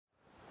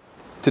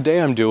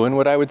Today I'm doing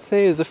what I would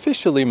say is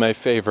officially my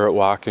favorite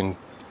walk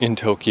in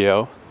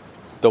Tokyo.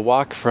 The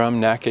walk from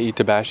Naka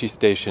Itabashi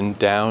station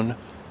down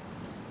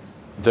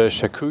the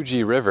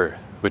Shakuji River,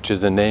 which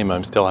is a name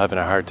I'm still having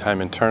a hard time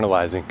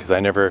internalizing because I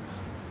never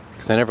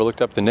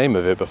looked up the name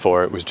of it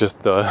before. It was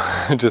just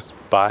just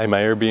by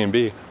my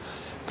Airbnb.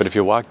 But if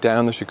you walk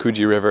down the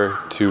Shakuji River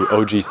to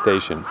Oji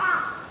Station,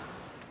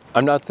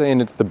 I'm not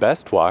saying it's the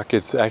best walk.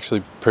 It's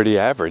actually pretty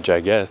average,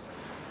 I guess.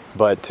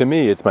 But to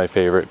me, it's my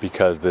favorite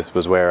because this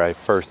was where I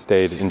first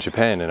stayed in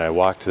Japan, and I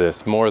walked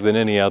this more than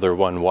any other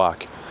one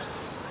walk.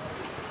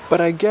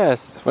 But I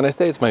guess when I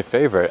say it's my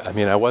favorite, I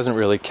mean, I wasn't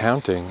really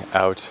counting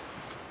out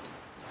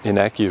in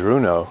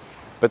Ekiruno,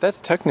 but that's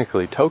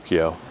technically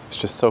Tokyo. It's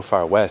just so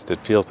far west, it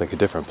feels like a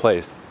different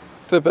place.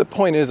 So the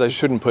point is, I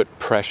shouldn't put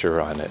pressure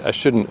on it. I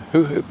shouldn't.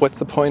 What's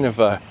the point of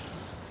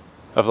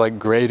like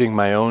grading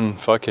my own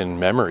fucking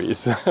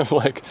memories of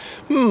like,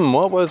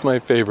 what was my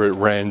favorite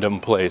random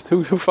place?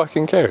 Who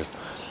fucking cares?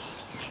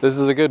 This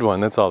is a good one,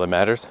 that's all that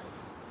matters.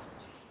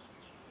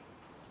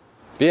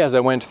 But yeah, as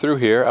I went through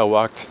here, I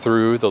walked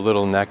through the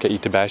little Naka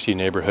Itabashi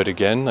neighborhood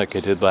again, like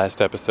I did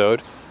last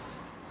episode.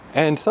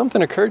 And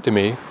something occurred to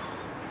me.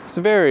 It's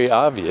very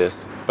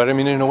obvious, but I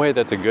mean, in a way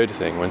that's a good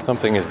thing. When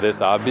something is this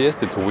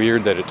obvious, it's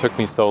weird that it took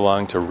me so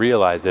long to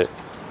realize it.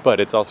 But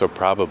it's also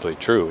probably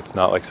true. It's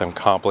not like some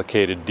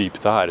complicated, deep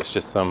thought. It's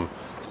just some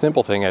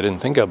simple thing I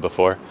didn't think of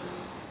before.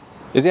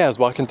 I was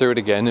walking through it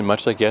again, and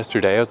much like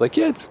yesterday, I was like,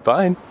 yeah, it's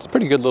fine. It's a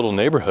pretty good little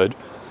neighborhood.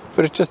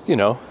 But it just,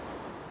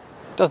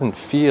 doesn't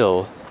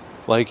feel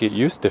like it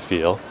used to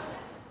feel.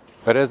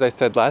 But as I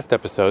said last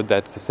episode,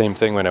 that's the same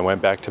thing when I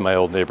went back to my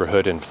old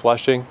neighborhood in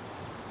Flushing.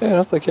 And I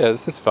was like, yeah,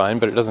 this is fine,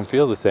 but it doesn't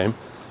feel the same.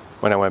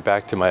 When I went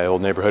back to my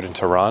old neighborhood in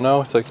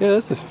Toronto, it's like, yeah,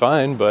 this is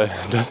fine, but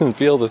it doesn't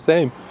feel the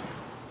same.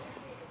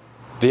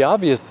 The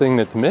obvious thing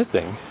that's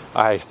missing,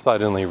 I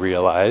suddenly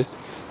realized,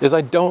 is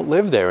I don't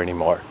live there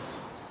anymore.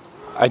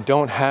 I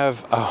don't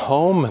have a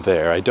home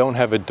there. I don't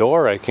have a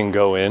door I can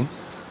go in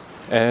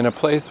and a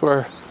place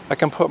where I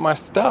can put my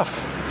stuff.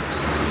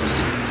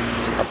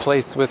 A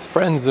place with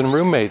friends and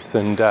roommates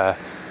and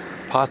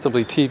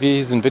possibly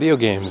TVs and video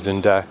games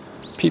and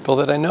people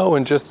that I know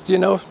and just,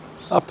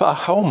 a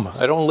home.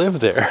 I don't live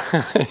there,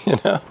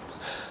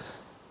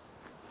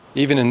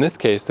 Even in this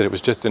case that it was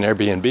just an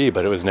Airbnb,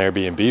 but it was an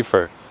Airbnb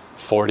for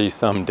 40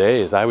 some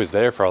days. I was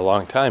there for a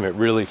long time. It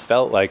really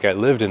felt like I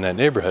lived in that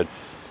neighborhood.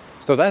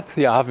 So that's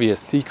the obvious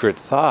secret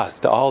sauce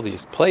to all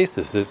these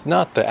places. It's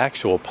not the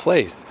actual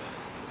place.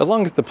 As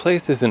long as the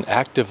place isn't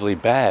actively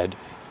bad,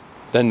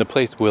 then the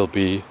place will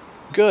be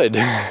good.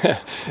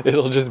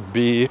 It'll just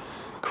be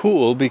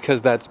cool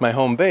because that's my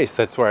home base.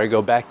 That's where I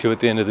go back to at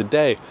the end of the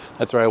day.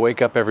 That's where I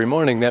wake up every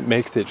morning. That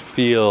makes it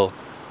feel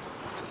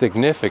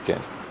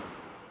significant.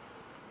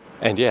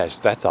 And yes,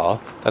 that's all.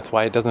 That's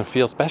why it doesn't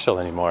feel special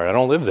anymore. I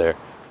don't live there.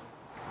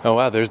 Oh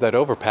wow, there's that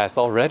overpass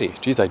already.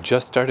 Geez, I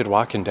just started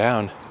walking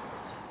down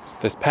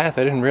this path.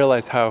 I didn't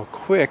realize how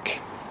quick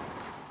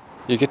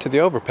you get to the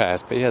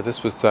overpass. But yeah,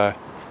 this was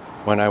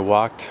when I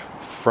walked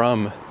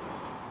from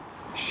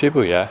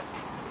Shibuya.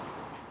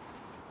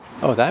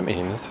 Oh, that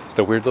means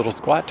the weird little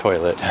squat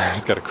toilet. I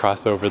just got to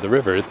cross over the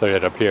river. It's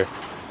right up here.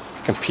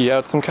 I can pee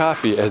out some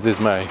coffee, as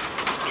is my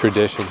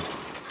tradition.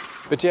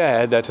 But yeah,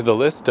 I add that to the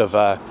list of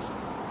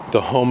the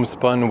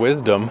homespun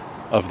wisdom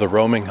of the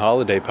Roaming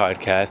Holiday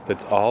podcast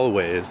that's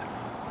always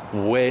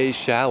way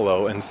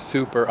shallow and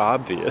super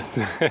obvious.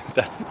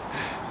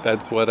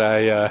 that's what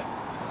I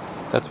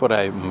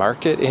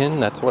market in.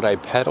 That's what I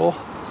peddle.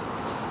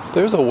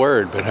 There's a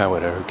word, but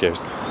whatever, who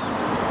cares?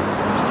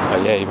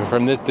 Yeah, even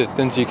from this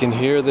distance you can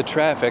hear the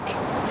traffic.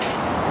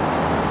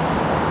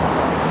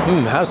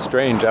 How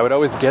strange. I would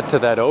always get to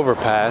that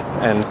overpass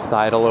and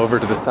sidle over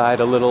to the side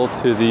a little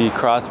to the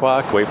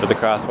crosswalk, wait for the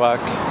crosswalk,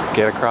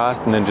 get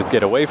across, and then just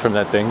get away from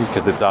that thing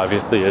because it's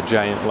obviously a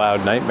giant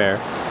loud nightmare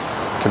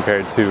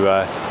compared to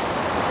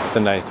the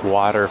nice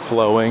water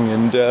flowing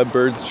and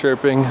birds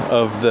chirping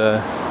of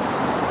the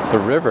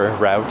river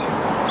route.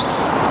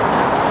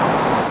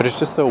 But it's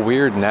just so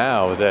weird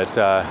now that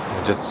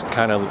I just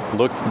kind of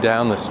looked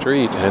down the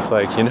street and it's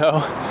like,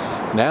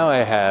 now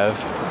I have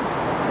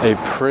a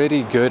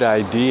pretty good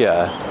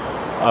idea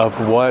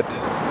of what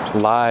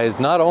lies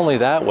not only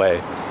that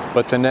way,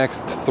 but the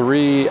next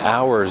 3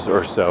 hours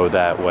or so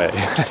that way.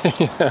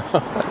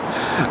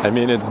 I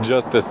mean, it's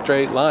just a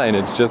straight line.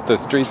 It's just a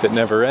street that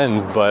never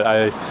ends, but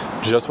I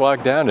just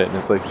walked down it and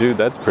it's like, dude,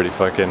 that's pretty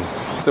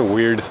it's a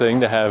weird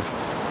thing to have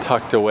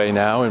tucked away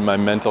now in my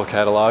mental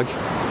catalog.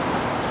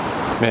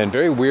 Man,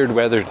 very weird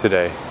weather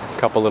today. A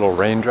couple little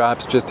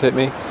raindrops just hit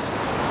me.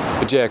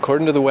 But yeah,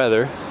 according to the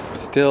weather,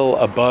 still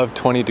above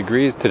 20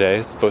 degrees today.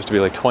 It's supposed to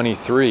be like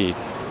 23.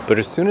 But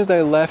as soon as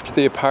I left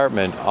the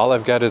apartment, all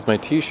I've got is my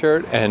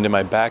t-shirt, and in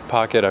my back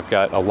pocket I've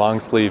got a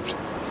long-sleeved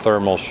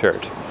thermal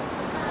shirt.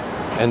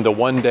 And the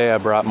one day I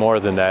brought more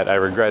than that, I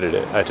regretted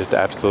it. I just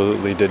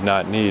absolutely did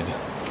not need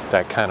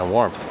that kind of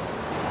warmth.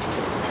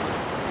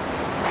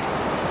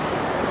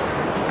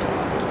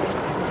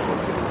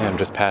 Yeah, I'm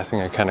just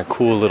passing a kind of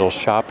cool little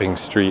shopping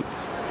street.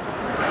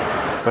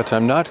 But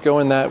I'm not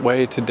going that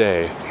way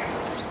today.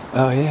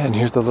 Oh yeah, and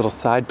here's the little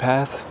side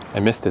path. I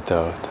missed it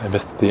though. I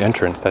missed the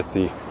entrance. That's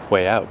the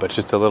way out, but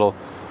just a little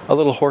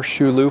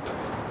horseshoe loop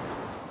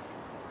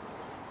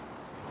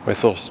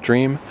with a little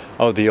stream.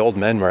 Oh, the old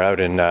men were out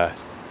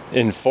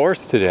in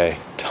force today.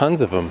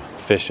 Tons of them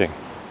fishing.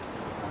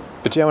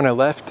 But yeah, when I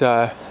left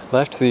the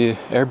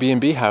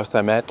Airbnb house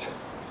I'm at,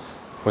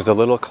 it was a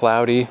little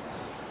cloudy.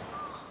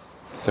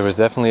 There was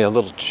definitely a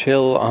little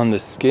chill on the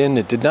skin.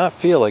 It did not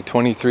feel like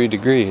 23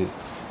 degrees.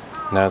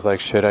 And I was like,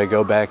 should I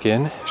go back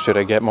in? Should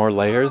I get more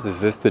layers? Is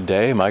this the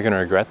day? Am I going to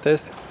regret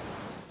this?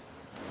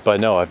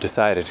 But no, I've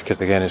decided, because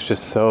again, it's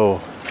just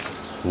so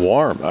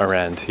warm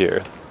around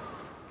here.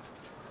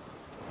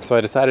 So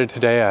I decided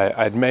today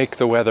I'd make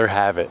the weather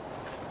have it.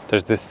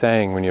 There's this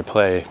saying when you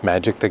play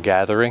Magic the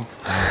Gathering,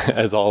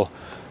 as all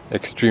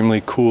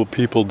extremely cool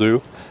people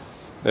do,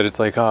 that it's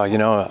like, oh,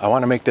 I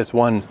want to make this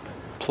one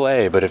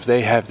play, but if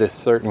they have this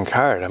certain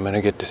card, I'm going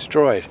to get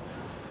destroyed.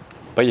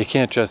 But you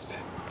can't just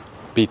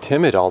be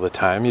timid all the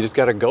time. You just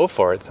got to go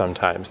for it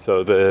sometimes.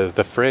 So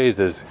the phrase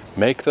is,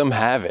 make them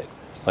have it.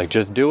 Like,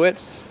 just do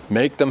it,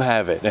 make them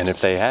have it. And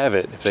if they have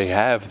it, if they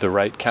have the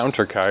right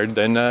counter card,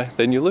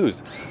 then you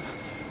lose.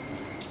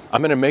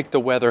 I'm going to make the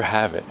weather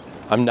have it.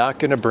 I'm not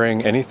going to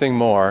bring anything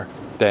more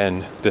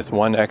than this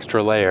one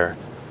extra layer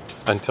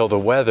until the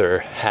weather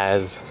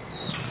has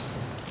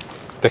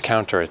the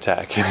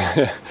counterattack.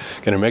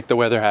 Going to make the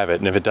weather have it.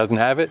 And if it doesn't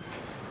have it,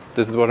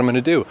 this is what I'm going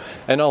to do.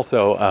 And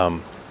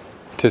also,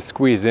 to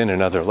squeeze in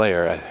another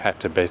layer, I have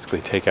to basically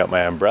take out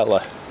my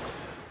umbrella.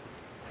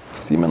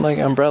 Seeming like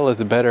umbrella is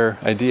a better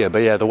idea. But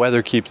yeah, the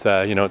weather keeps,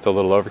 it's a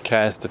little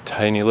overcast, a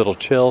tiny little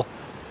chill.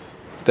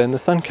 Then the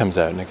sun comes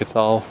out and it gets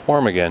all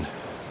warm again.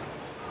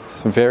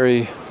 It's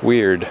very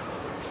weird.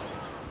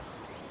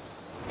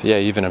 Yeah,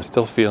 even I'm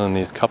still feeling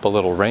these couple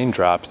little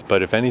raindrops,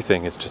 but if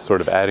anything, it's just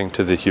sort of adding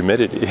to the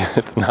humidity.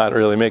 It's not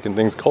really making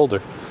things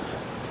colder.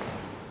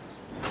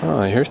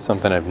 Oh, here's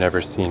something I've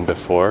never seen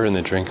before in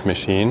the drink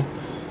machine.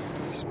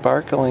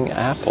 Sparkling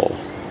apple.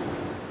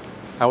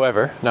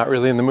 However, not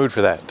really in the mood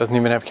for that. Doesn't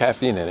even have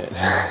caffeine in it.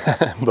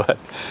 but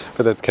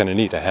that's kind of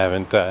neat.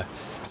 I'm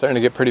starting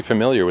to get pretty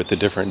familiar with the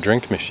different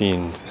drink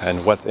machines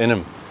and what's in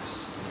them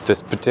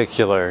this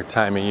particular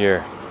time of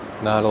year.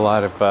 Not a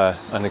lot of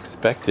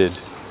unexpected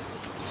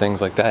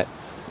things like that.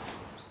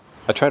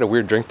 I tried a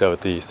weird drink though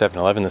at the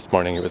 7-Eleven this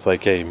morning. It was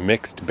like a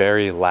mixed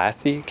berry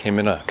lassi, came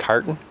in a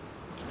carton,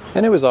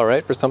 and it was all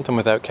right for something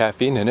without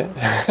caffeine in it.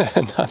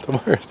 Not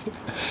the worst.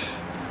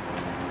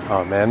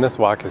 Oh man, this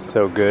walk is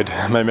so good.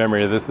 My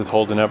memory of this is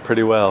holding up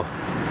pretty well.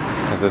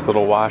 There's this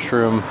little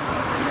washroom.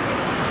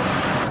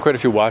 There's quite a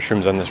few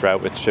washrooms on this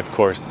route, which of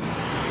course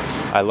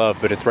I love,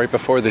 but it's right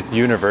before this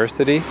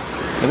university.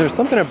 And there's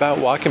something about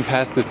walking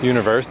past this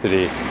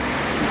university,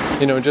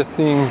 just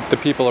seeing the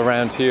people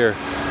around here.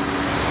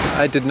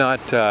 I did not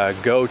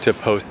go to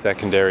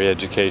post-secondary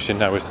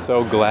education. I was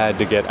so glad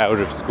to get out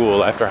of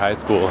school after high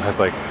school. I was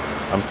like,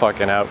 I'm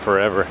fucking out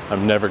forever.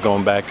 I'm never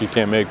going back. You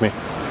can't make me.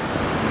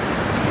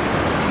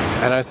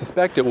 And I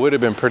suspect it would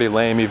have been pretty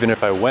lame even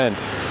if I went,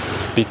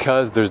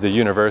 because there's a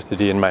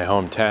university in my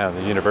hometown,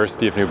 the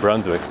University of New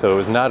Brunswick. So it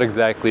was not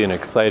exactly an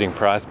exciting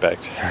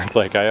prospect. It's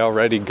like I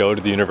already go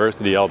to the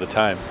university all the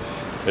time.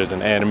 There's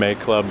an anime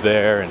club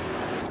there, and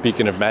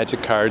speaking of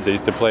magic cards, I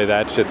used to play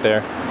that shit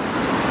there.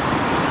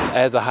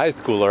 As a high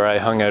schooler, I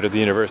hung out at the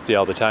university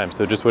all the time,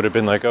 so it just would have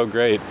been like, oh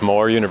great,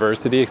 more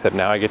university, except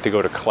now I get to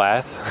go to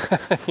class.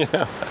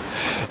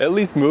 At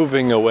least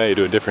moving away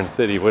to a different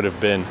city would have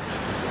been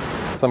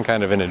some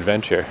kind of an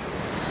adventure.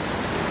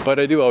 But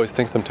I do always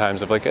think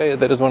sometimes of like, hey,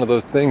 that is one of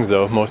those things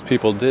though most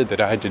people did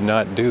that I did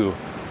not do.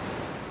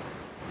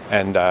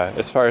 And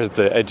as far as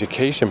the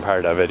education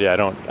part of it, yeah, I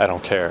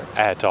don't care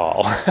at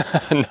all.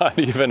 Not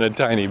even a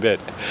tiny bit.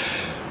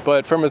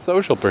 But from a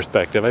social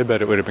perspective, I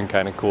bet it would have been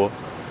kind of cool.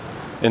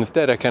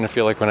 Instead, I kind of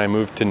feel like when I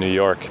moved to New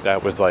York,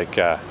 that was like,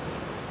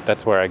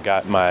 that's where I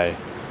got my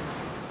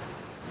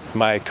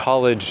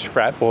college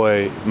frat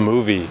boy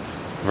movie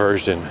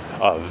version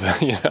of,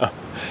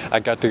 I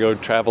got to go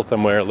travel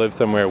somewhere, live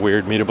somewhere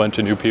weird, meet a bunch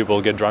of new people,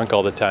 get drunk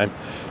all the time.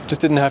 Just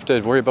didn't have to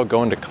worry about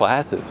going to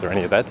classes or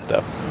any of that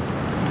stuff.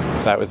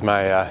 That was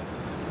my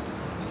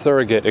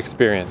surrogate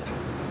experience.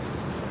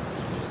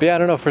 But yeah, I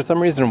don't know, for some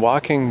reason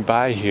walking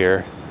by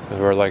here,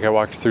 or like I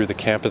walked through the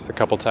campus a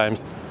couple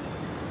times,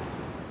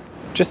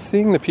 just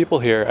seeing the people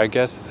here, I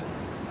guess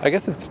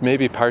it's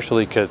maybe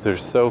partially because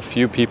there's so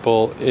few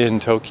people in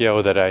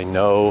Tokyo that I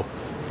know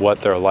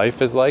what their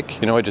life is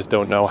like. I just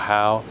don't know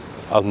how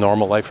a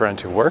normal life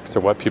around here works, or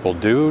what people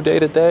do day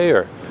to day,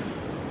 or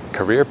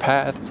career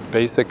paths,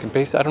 basic,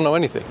 I don't know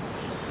anything.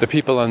 The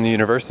people on the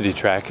university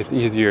track, it's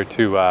easier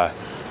to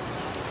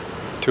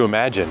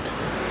imagine,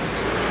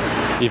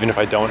 even if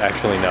I don't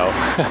actually know.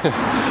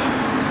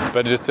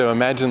 But just to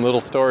imagine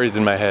little stories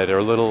in my head,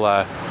 or little,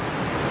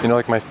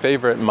 like my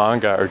favorite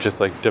manga are just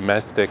like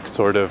domestic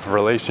sort of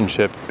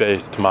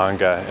relationship-based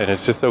manga, and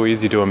it's just so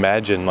easy to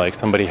imagine like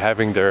somebody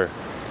having their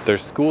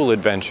school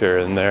adventure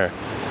and their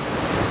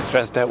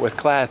stressed out with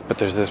class, but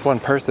there's this one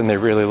person they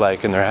really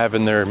like, and they're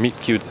having their meet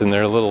cutes and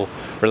their little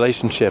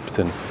relationships,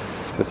 and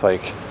it's just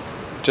like,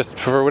 just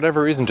for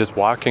whatever reason, just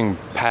walking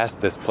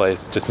past this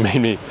place just made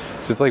me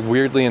just like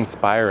weirdly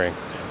inspiring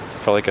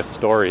for like a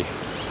story.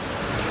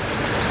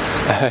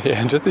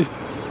 Yeah, just these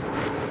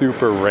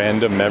super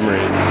random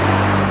memories.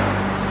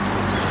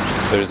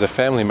 There's a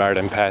Family Mart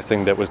I'm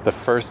passing that was the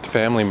first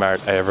Family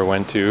Mart I ever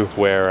went to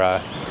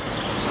where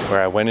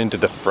I went into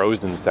the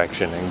frozen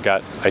section and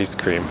got ice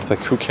cream. It's like,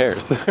 who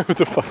cares? Who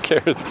the fuck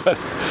cares?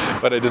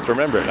 But I just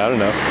remember it. I don't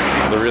know.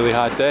 It was a really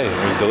hot day.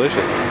 It was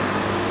delicious.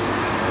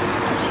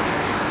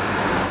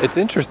 It's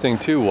interesting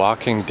too,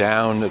 walking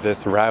down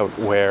this route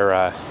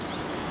where,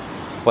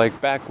 like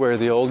back where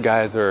the old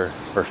guys were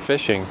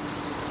fishing,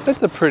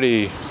 it's a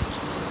pretty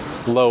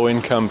low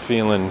income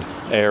feeling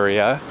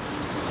area.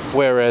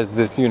 Whereas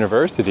this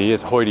university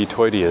is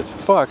hoity-toity as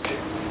fuck,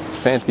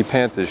 fancy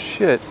pants as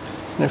shit.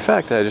 And in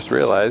fact, I just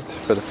realized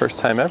for the first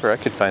time ever, I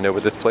could find out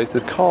what this place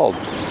is called.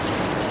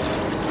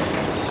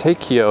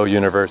 Teikyo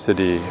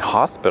University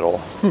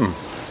Hospital.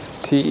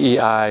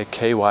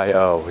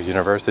 Teikyo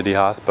University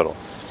Hospital.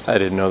 I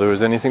didn't know there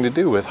was anything to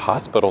do with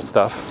hospital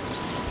stuff.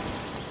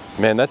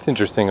 Man, that's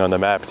interesting on the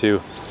map too.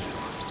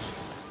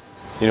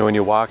 You know, when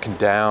you walk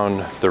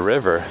down the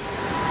river,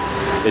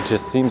 it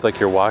just seems like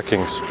you're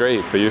walking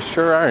straight, but you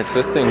sure aren't.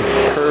 This thing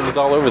curves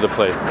all over the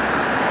place.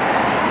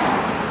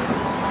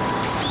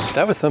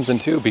 That was something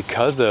too,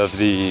 because of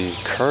the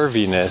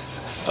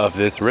curviness of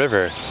this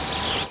river.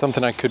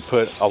 Something I could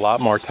put a lot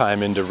more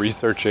time into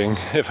researching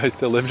if I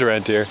still lived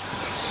around here,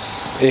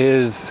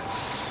 is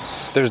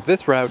there's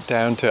this route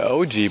down to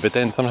Oji, but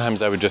then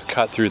sometimes I would just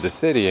cut through the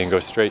city and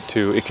go straight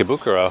to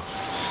Ikebukuro.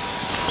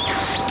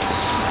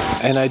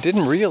 And I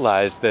didn't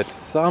realize that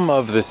some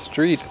of the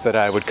streets that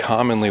I would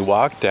commonly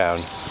walk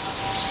down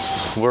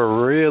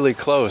were really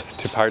close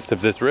to parts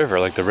of this river.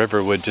 Like the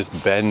river would just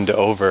bend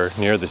over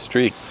near the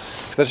street.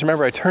 Because I just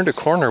remember I turned a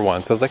corner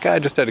once. I was like,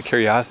 just out of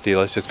curiosity,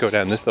 let's just go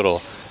down this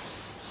little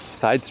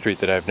side street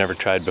that I've never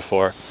tried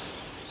before.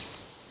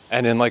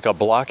 And in like a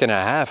block and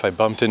a half, I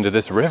bumped into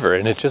this river,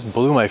 and it just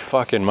blew my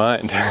fucking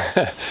mind.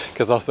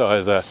 Because also I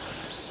was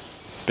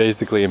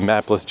basically a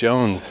mapless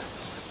Jones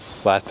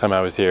last time I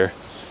was here.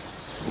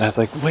 And I was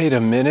like, wait a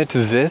minute,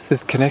 this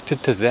is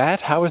connected to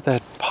that? How is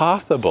that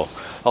possible?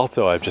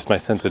 Also, my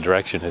sense of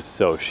direction is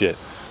so shit.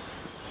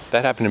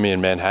 That happened to me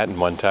in Manhattan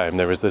one time.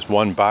 There was this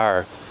one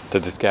bar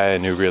that this guy I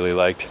knew really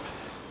liked,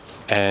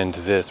 and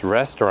this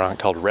restaurant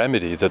called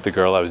Remedy that the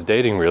girl I was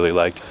dating really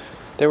liked.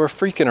 They were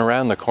freaking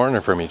around the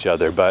corner from each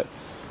other, but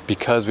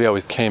because we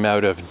always came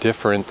out of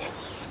different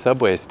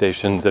subway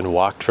stations and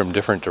walked from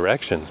different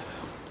directions,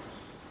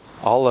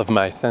 all of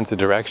my sense of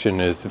direction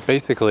is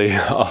basically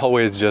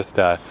always just,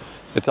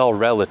 it's all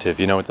relative,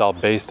 you know, it's all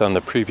based on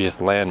the previous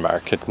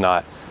landmark. It's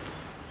not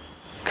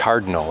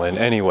cardinal in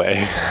any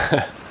way.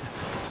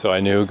 So I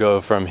knew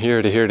go from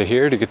here to here to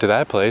here to get to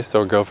that place,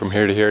 or go from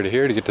here to here to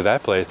here to get to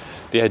that place.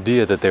 The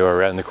idea that they were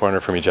around the corner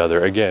from each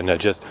other, again,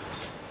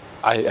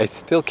 I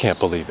still can't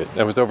believe it.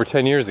 That was over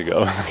 10 years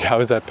ago. How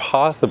is that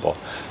possible?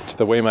 Just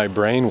the way my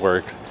brain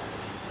works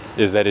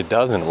is that it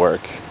doesn't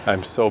work.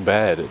 I'm so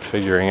bad at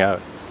figuring out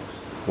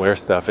where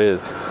stuff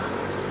is.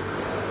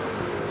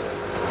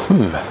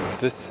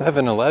 This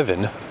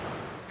 7-Eleven,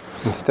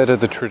 instead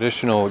of the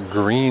traditional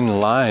green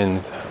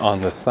lines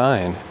on the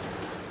sign,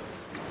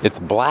 it's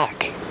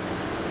black.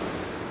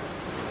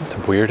 That's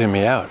weirding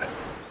me out.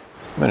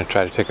 I'm gonna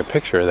try to take a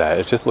picture of that.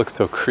 It just looks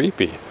so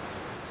creepy.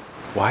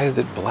 Why is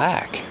it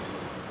black?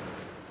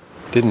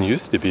 Didn't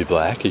used to be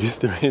black, it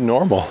used to be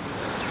normal.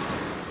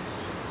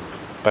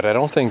 But I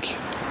don't think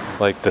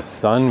like the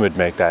sun would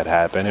make that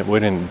happen. It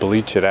wouldn't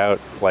bleach it out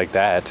like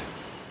that.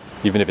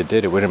 Even if it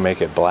did, it wouldn't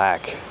make it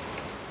black.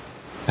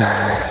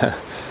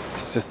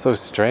 It's just so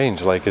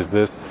strange. Like, is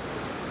this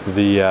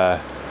the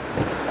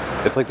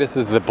it's like this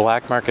is the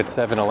black market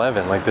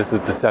 7-Eleven. Like this is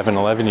the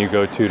 7-Eleven you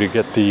go to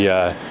get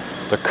the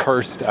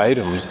cursed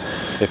items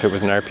if it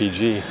was an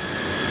RPG.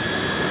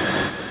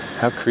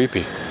 How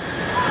creepy.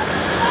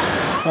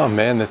 Oh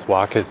man, this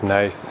walk is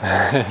nice.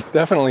 It's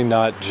definitely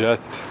not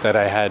just that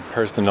I had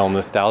personal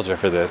nostalgia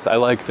for this. I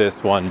like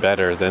this one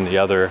better than the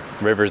other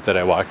rivers that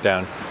I walked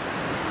down.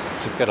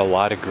 Just got a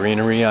lot of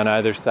greenery on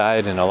either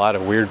side and a lot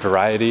of weird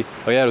variety.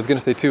 Oh yeah, I was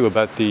gonna say too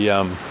about the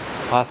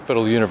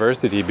hospital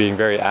university being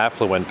very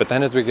affluent, but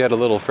then as we get a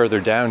little further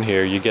down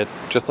here, you get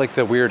just like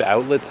the weird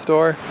outlet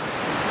store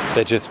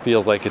that just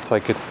feels like it's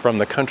from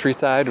the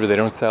countryside where they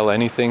don't sell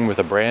anything with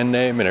a brand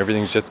name and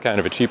everything's just kind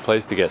of a cheap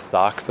place to get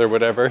socks or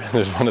whatever.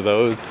 There's one of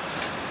those.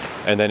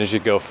 And then as you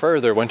go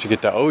further, once you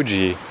get to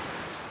Oji,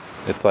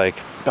 it's like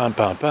bum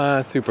bum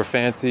bum, super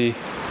fancy.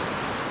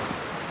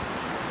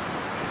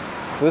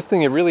 So this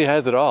thing, it really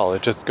has it all.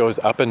 It just goes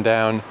up and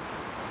down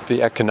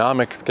the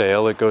economic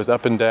scale. It goes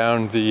up and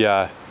down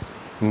the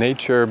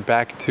nature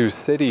back to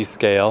city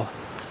scale.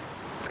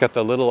 It's got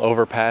the little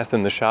overpass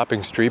in the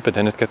shopping street, but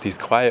then it's got these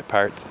quiet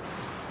parts.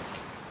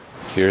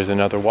 Here's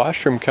another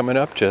washroom coming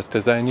up just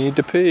as I need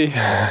to pee.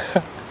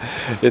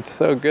 It's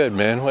so good,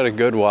 man. What a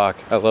good walk.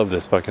 I love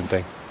this fucking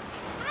thing.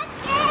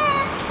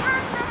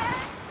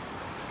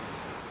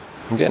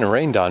 I'm getting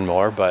rained on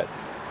more, but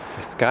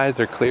the skies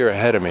are clear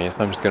ahead of me,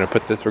 so I'm just going to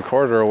put this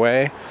recorder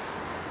away,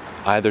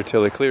 either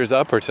till it clears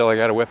up or till I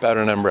got to whip out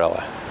an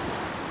umbrella.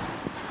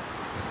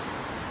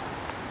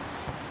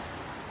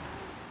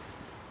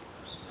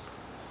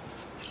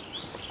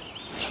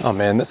 Oh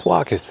man, this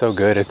walk is so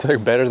good. It's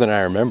like better than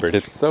I remembered.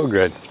 It's so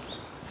good.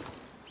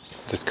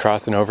 Just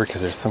crossing over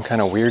because there's some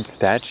kind of weird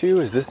statue.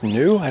 Is this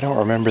new? I don't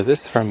remember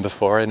this from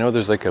before. I know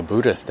there's like a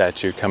Buddha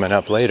statue coming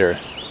up later.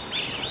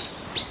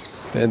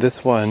 And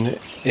this one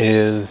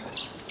is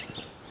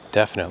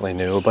definitely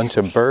new. A bunch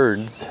of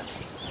birds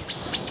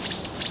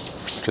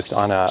just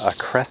on a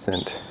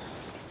crescent.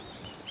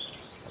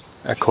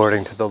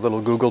 According to the little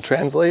Google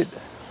Translate,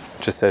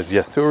 it just says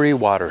Yasuri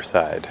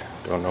Waterside.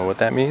 Don't know what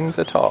that means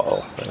at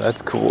all, but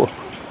that's cool.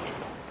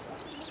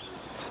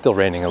 Still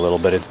raining a little,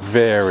 but it's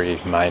very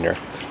minor.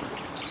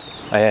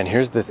 And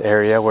here's this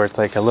area where it's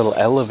like a little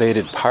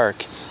elevated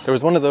park. There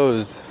was one of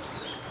those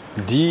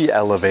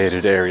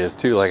de-elevated areas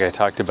too, like I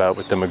talked about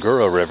with the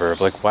Meguro River,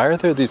 of like, why are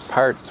there these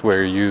parts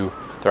where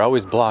they're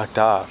always blocked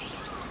off?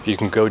 You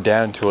can go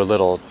down to a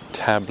little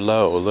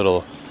tableau, a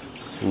little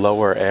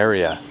lower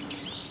area,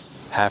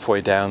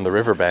 halfway down the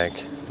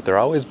riverbank, but they're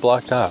always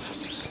blocked off.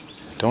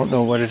 Don't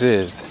know what it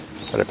is,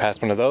 but I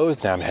passed one of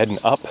those. Now I'm heading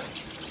up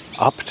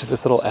to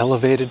this little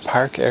elevated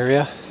park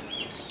area.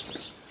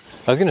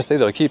 I was going to say,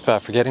 though, I keep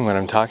forgetting what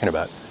I'm talking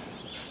about.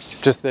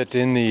 Just that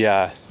in the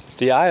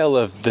aisle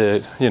of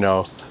the,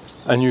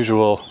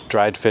 unusual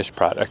dried fish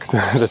products,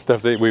 the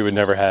stuff that we would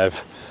never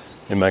have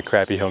in my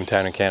crappy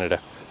hometown in Canada.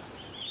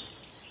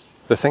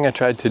 The thing I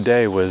tried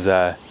today was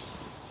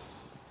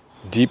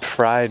deep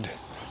fried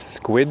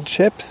squid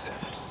chips.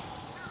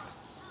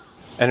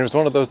 And it was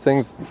one of those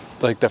things,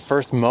 like the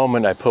first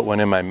moment I put one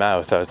in my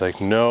mouth, I was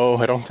like, no,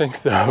 I don't think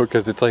so,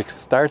 because it's like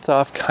starts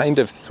off kind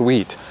of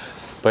sweet.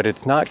 But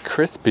it's not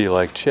crispy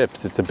like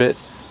chips. It's a bit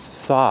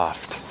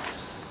soft,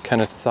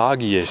 kind of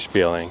soggy-ish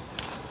feeling.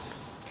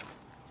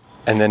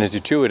 And then as you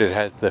chew it, it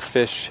has the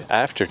fish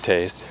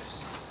aftertaste.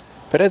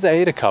 But as I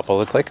ate a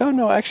couple, it's like, oh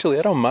no, actually,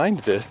 I don't mind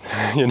this,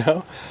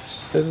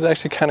 This is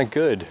actually kind of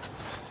good.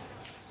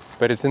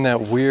 But it's in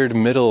that weird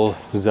middle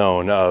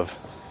zone of,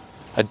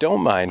 I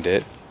don't mind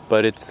it,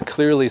 but it's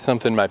clearly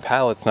something my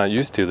palate's not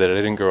used to that I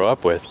didn't grow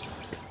up with.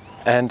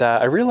 And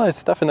I realized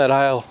stuff in that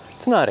aisle,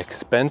 it's not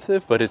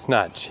expensive, but it's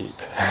not cheap,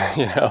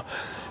 I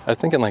was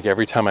thinking like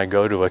every time I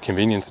go to a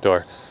convenience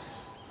store,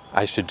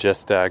 I should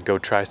just go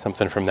try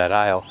something from that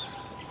aisle.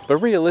 But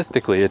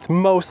realistically, it's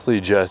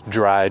mostly just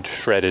dried,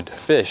 shredded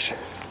fish.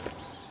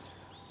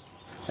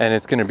 And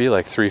it's going to be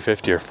like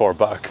 $3.50 or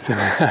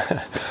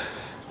 $4.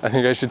 I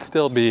think I should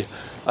still be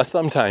a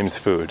sometimes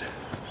food.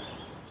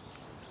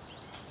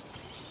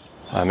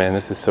 Oh man,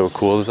 this is so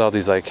cool. There's all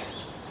these like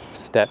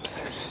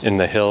steps in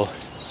the hill.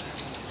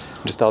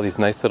 Just all these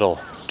nice little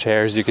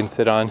chairs you can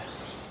sit on.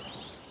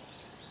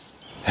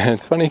 And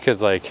it's funny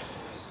because I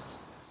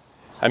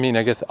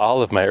guess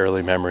all of my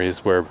early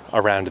memories were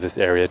around this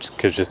area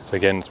because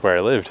again, it's where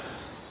I lived.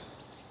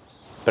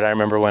 But I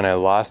remember when I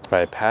lost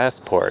my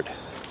passport.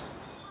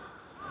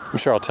 I'm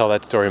sure I'll tell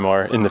that story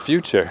more in the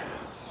future.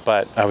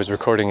 But I was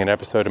recording an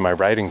episode of my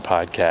writing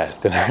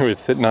podcast and I was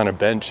sitting on a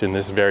bench in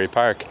this very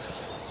park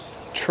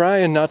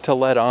trying not to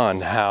let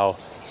on how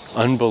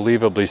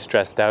unbelievably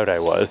stressed out I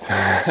was.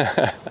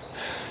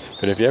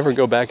 But if you ever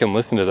go back and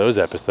listen to those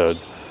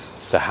episodes,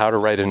 the How to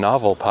Write a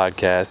Novel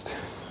podcast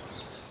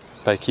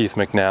by Keith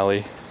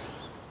McNally,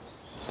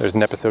 there's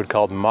an episode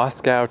called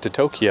Moscow to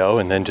Tokyo,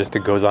 and then just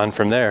it goes on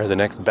from there, the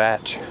next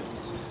batch.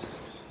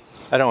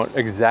 I don't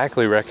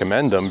exactly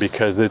recommend them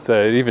because it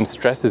even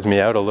stresses me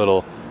out a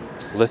little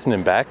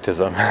listening back to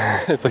them.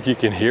 It's like you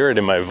can hear it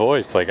in my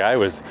voice, like I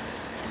was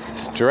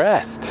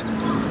stressed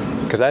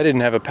because I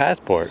didn't have a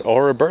passport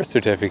or a birth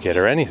certificate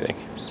or anything.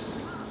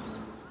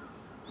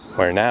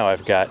 Where now I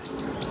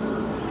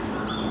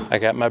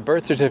got my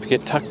birth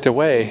certificate tucked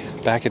away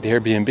back at the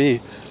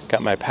Airbnb,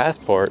 got my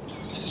passport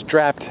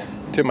strapped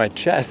to my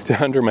chest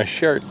under my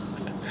shirt.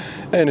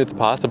 And it's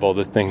possible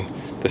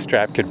the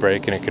strap could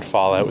break and it could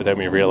fall out without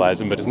me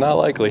realizing, but it's not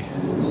likely.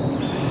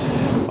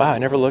 Wow, I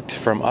never looked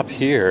from up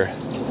here.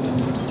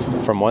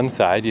 From one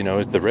side,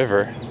 is the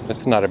river.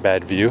 That's not a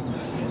bad view.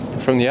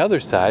 From the other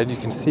side, you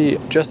can see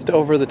just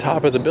over the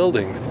top of the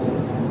buildings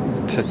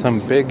to some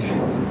big,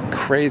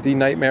 crazy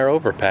nightmare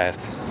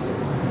overpass.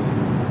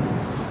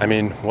 I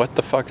mean, what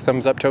the fuck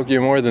sums up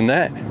Tokyo more than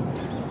that?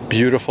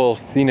 Beautiful,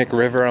 scenic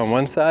river on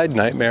one side,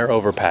 nightmare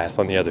overpass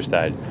on the other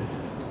side.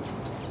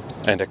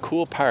 And a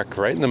cool park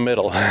right in the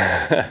middle.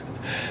 But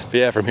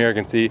yeah, from here I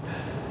can see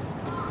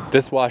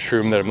this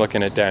washroom that I'm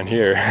looking at down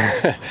here.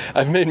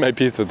 I've made my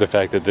peace with the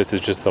fact that this is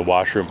just the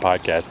washroom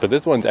podcast, but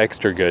this one's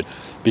extra good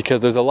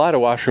because there's a lot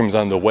of washrooms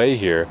on the way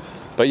here,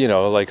 but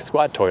like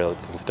squat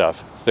toilets and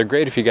stuff. They're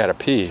great if you gotta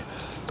pee,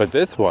 but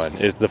this one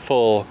is the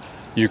full,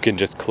 you can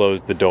just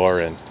close the door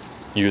and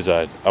use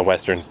a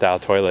Western style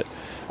toilet.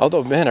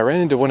 Although, man, I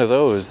ran into one of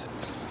those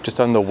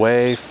just on the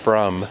way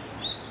from,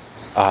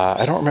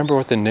 I don't remember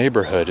what the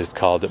neighborhood is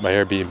called that my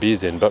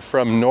Airbnb's in, but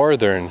from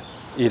northern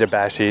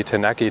Itabashi to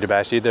Naka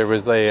Itabashi, there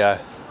was a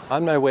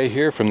On my way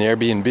here from the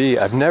Airbnb,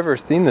 I've never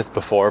seen this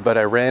before, but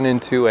I ran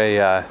into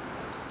a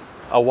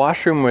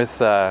washroom with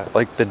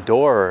like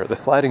the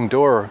sliding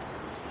door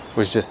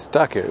was just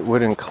stuck. It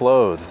wouldn't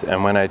close.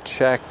 And when I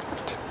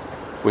checked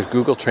with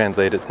Google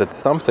Translate, it said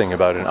something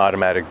about an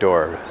automatic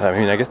door. I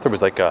mean, I guess there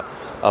was like a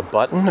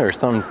button or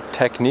some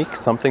technique,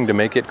 something to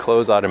make it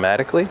close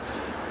automatically.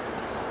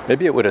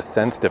 Maybe it would have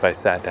sensed if I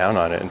sat down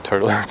on it and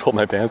totally pulled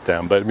my pants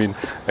down. But I mean,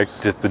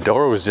 the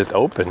door was just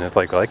open. It's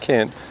like, well,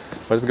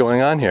 what is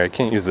going on here? I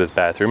can't use this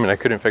bathroom. And I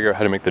couldn't figure out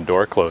how to make the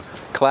door close.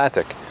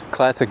 Classic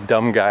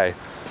dumb guy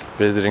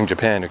visiting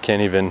Japan who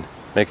can't even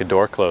make a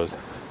door close.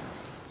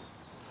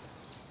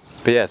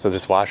 But yeah, so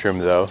this washroom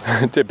though,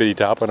 tippity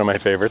top, one of my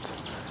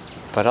favorites.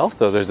 But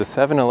also there's a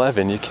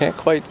 7-Eleven. You can't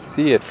quite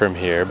see it from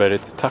here, but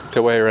it's tucked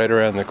away right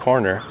around the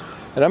corner.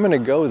 And I'm gonna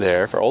go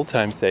there for old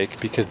time's sake,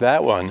 because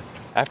that one,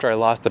 after I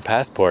lost the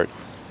passport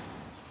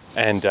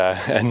and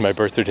my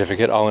birth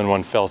certificate all in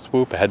one fell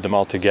swoop, I had them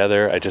all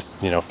together. I just,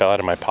 fell out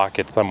of my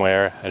pocket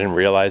somewhere. I didn't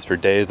realize for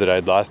days that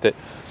I'd lost it.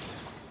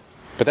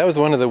 But that was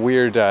one of the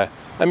weird,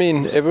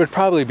 it would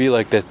probably be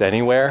like this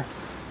anywhere,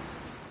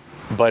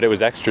 but it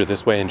was extra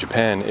this way in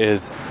Japan,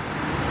 is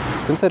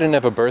since I didn't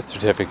have a birth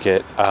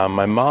certificate,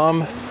 my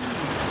mom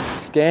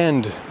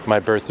scanned my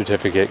birth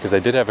certificate because I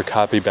did have a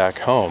copy back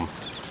home.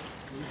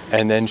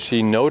 And then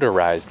she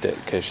notarized it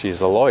because she's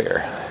a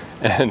lawyer.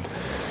 And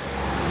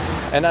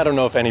I don't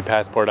know if any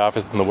passport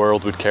office in the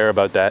world would care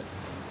about that.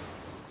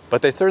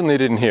 But they certainly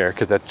didn't here,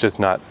 because that's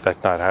not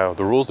how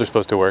the rules are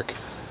supposed to work.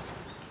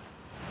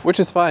 Which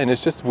is fine.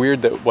 It's just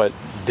weird that what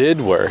did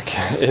work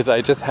is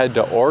I just had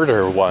to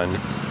order one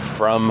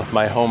from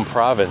my home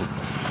province.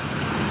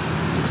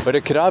 But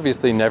it could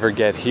obviously never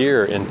get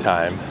here in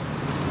time.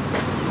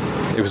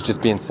 It was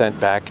just being sent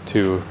back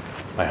to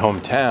my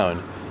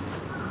hometown.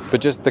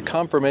 But just the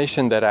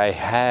confirmation that I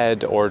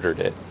had ordered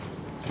it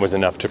was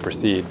enough to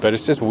proceed. But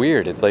it's just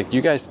weird. It's like,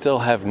 you guys still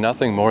have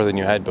nothing more than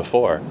you had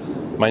before.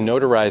 My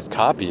notarized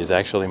copy is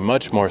actually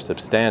much more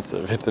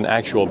substantive. It's an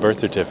actual birth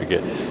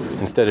certificate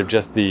instead of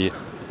just the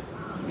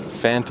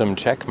phantom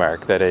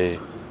checkmark that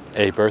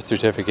a birth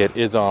certificate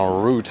is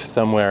en route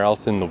somewhere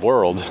else in the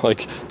world.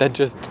 Like, that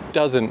just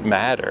doesn't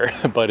matter.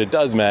 But it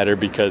does matter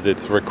because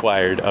it's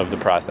required of the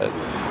process.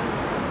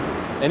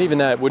 And even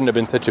that wouldn't have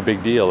been such a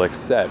big deal,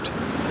 except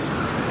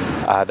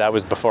that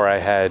was before I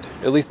had,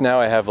 at least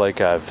now I have like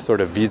a sort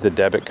of Visa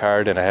debit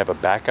card, and I have a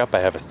backup. I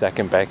have a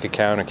second bank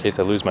account in case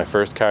I lose my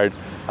first card.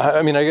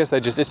 I guess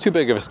it's too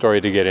big of a story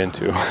to get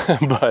into.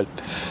 But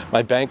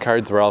my bank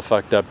cards were all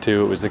fucked up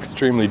too. It was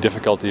extremely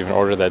difficult to even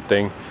order that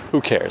thing. Who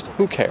cares?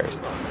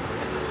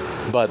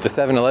 But the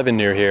 7-Eleven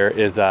near here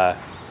is, not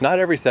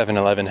every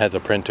 7-Eleven has a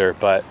printer,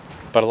 but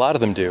a lot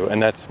of them do.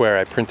 And that's where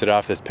I printed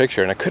off this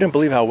picture. And I couldn't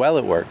believe how well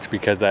it worked,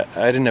 because I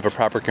didn't have a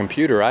proper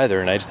computer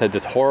either. And I just had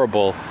this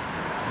horrible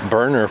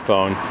burner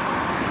phone.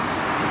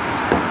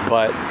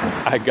 But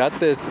I got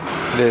this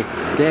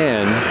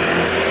scan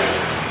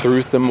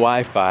through some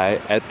Wi-Fi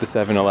at the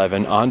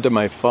 7-Eleven onto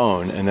my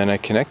phone, and then I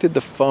connected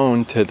the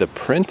phone to the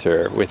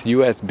printer with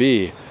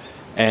USB,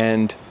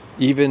 and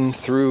even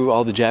through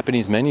all the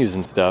Japanese menus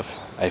and stuff,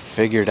 I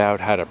figured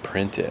out how to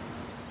print it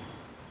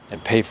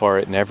and pay for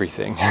it and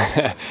everything.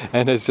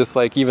 And it's just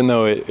like, even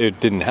though it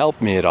didn't help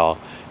me at all,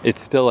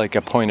 it's still like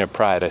a point of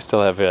pride. I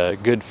still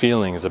have good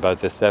feelings about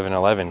this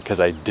 7-Eleven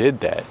because I did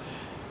that.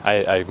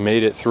 I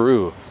made it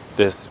through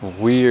this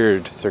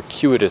weird,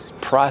 circuitous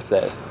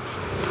process.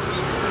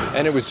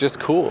 And it was just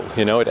cool.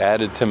 It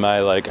added to my,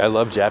 I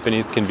love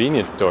Japanese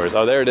convenience stores.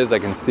 Oh, there it is. I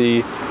can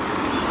see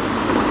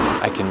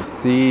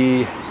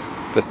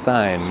the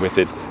sign with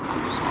its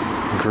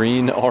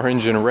green,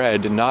 orange, and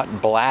red,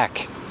 not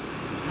black.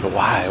 But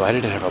why? Why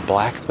did it have a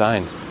black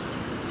sign?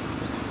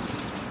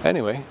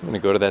 Anyway, I'm going to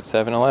go to that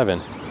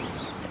 7-Eleven.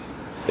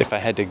 If I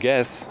had to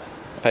guess,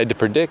 if I had to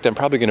predict, I'm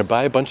probably going to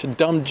buy a bunch of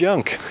dumb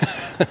junk.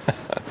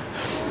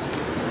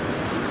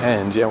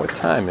 And yeah, what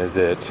time is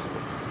it?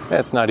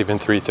 It's not even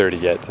 3:30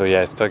 yet, so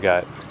yeah, I still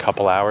got a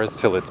couple hours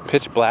till it's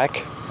pitch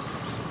black.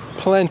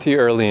 Plenty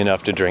early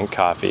enough to drink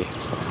coffee.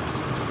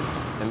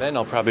 And then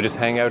I'll probably just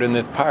hang out in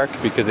this park,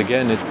 because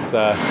again, it's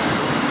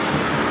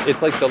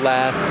like the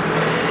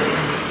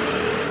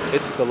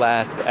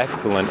last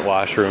excellent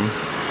washroom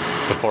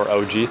before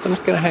OG, so I'm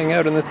just going to hang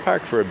out in this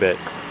park for a bit,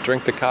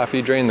 drink the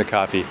coffee, drain the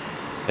coffee,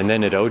 and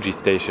then at OG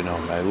Station, oh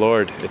my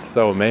lord, it's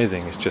so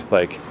amazing. It's just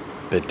like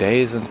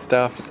bidets and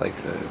stuff. It's like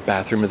the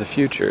bathroom of the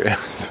future.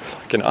 It's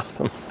fucking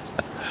awesome.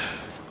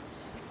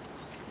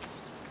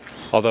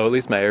 Although at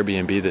least my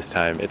Airbnb this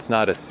time, it's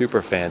not a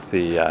super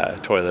fancy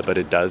toilet, but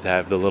it does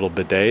have the little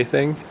bidet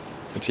thing.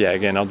 Which yeah,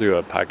 again, I'll do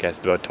a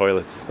podcast about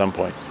toilets at some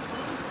point.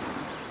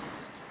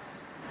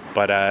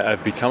 But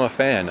I've become a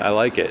fan. I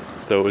like it.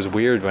 So it was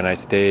weird when I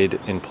stayed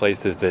in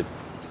places that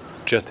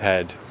just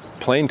had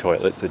plain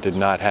toilets that did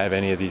not have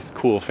any of these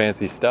cool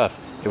fancy stuff.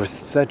 It was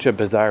such a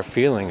bizarre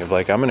feeling of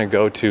like, I'm going to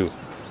go to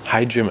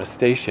Hajima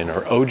Station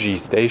or OG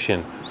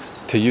Station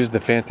to use the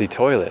fancy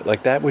toilet.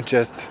 Like, that would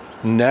just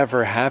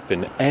never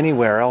happen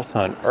anywhere else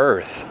on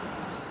earth.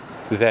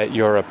 That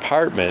your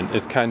apartment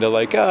is kind of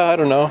like, I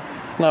don't know,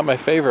 It's not my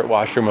favorite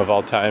washroom of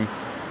all time,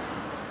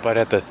 but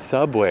at the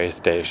subway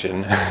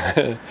station,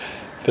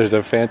 there's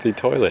a fancy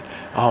toilet.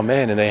 Oh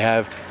man, and they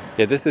have,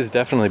 this has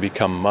definitely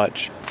become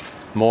much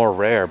more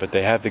rare, but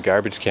they have the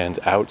garbage cans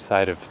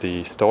outside of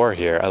the store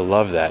here. I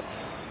love that.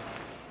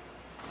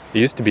 It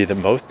used to be that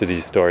most of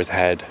these stores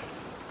had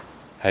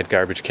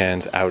garbage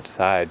cans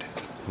outside.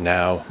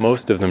 Now,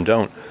 most of them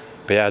don't.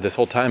 But yeah, this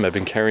whole time I've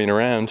been carrying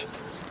around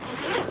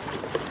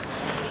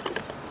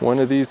one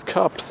of these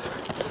cups.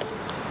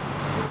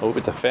 Oh,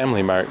 it's a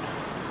Family Mart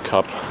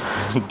cup.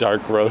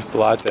 Dark roast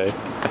latte.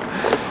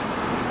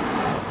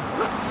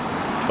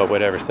 But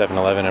whatever,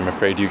 7-Eleven, I'm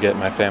afraid you get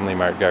my Family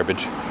Mart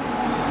garbage.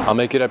 I'll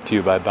make it up to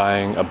you by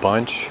buying a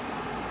bunch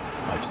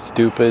of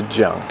stupid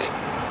junk.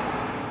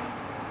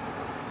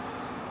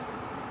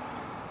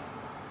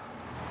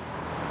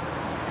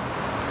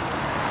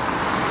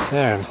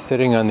 There, I'm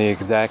sitting on the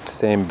exact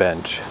same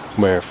bench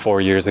where 4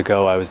 years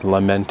ago I was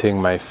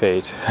lamenting my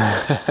fate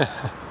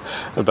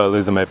about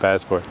losing my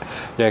passport.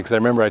 Yeah, because I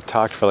remember I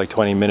talked for like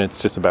 20 minutes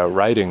just about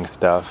writing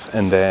stuff,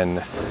 and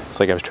then it's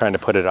like I was trying to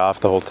put it off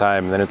the whole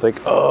time, and then it's like,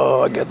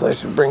 oh, I guess I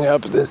should bring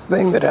up this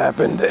thing that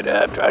happened, that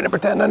I'm trying to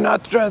pretend I'm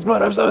not stressed,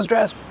 but I'm so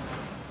stressed.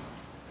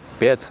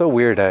 But yeah, it's so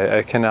weird.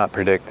 I cannot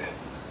predict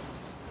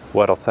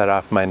what'll set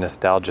off my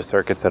nostalgia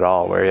circuits at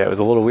all, where it was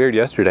a little weird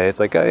yesterday. It's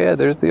like, oh yeah,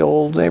 there's the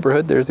old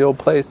neighborhood, there's the old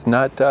place,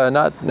 not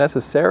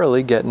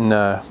necessarily getting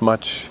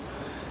much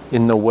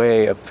in the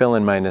way of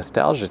filling my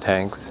nostalgia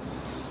tanks.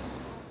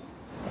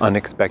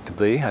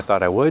 Unexpectedly, I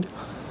thought I would,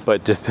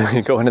 but just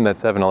going in that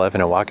 7-Eleven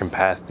and walking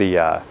past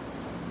the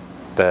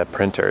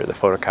printer, the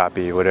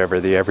photocopy, whatever,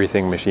 the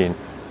everything machine,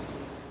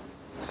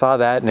 saw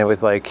that and it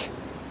was like,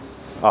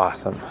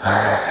 awesome.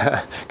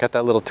 Got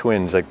that little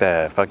twinge, like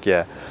that, fuck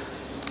yeah.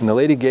 And the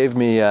lady gave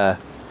me,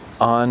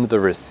 on the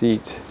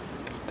receipt,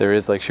 there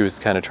is like, she was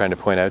kind of trying to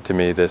point out to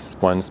me this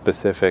one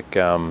specific,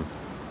 I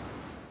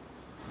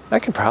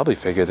can probably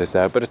figure this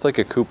out, but it's like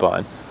a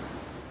coupon.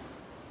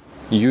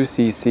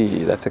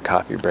 UCC, that's a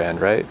coffee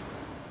brand, right?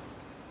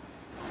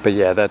 But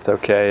yeah, that's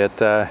okay.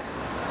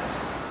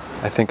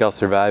 I think I'll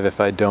survive if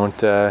I don't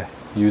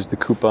use the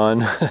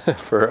coupon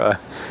for a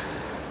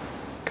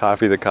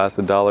coffee that costs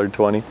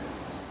 $1.20.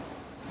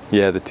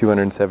 Yeah, the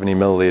 270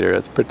 milliliter,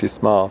 that's pretty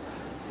small.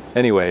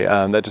 Anyway,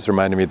 that just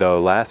reminded me though,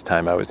 last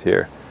time I was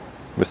here,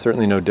 it was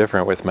certainly no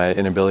different with my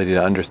inability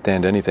to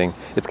understand anything.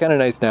 It's kind of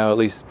nice now, at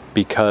least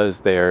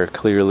because they're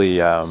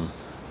clearly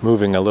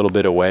moving a little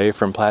bit away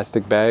from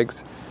plastic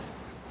bags,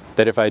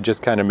 that if I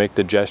just kind of make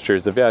the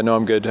gestures of, yeah, no,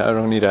 I'm good, I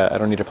don't need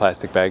a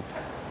plastic bag,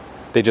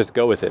 they just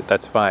go with it,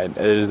 that's fine.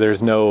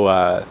 There's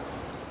no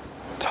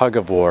tug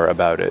of war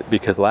about it,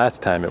 because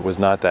last time it was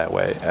not that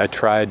way. I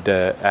tried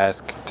to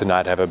ask to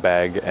not have a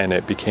bag and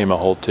it became a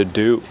whole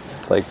to-do.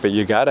 It's like, but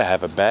you gotta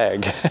have a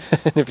bag.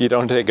 And if you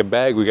don't take a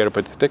bag, we gotta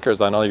put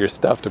stickers on all your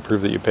stuff to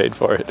prove that you paid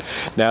for it.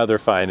 Now they're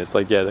fine. It's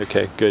like, yeah,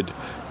 okay, good,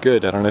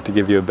 I don't have to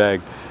give you a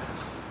bag.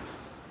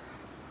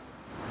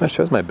 That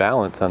shows my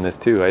balance on this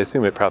too. I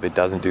assume it probably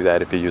doesn't do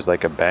that if you use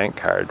like a bank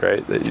card,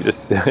 right? That you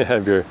just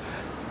have your,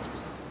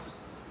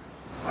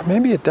 or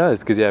maybe it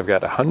does, because yeah, I've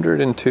got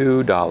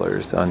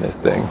 $102 on this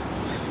thing,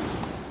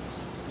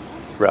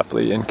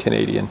 roughly in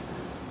Canadian.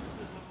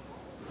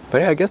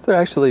 But yeah, I guess there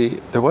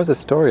was a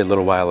story a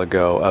little while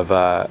ago of,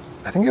 I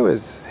think it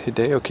was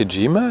Hideo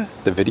Kojima,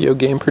 the video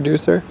game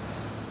producer.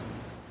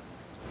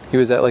 He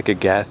was at like a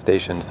gas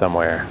station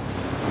somewhere,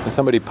 and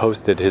somebody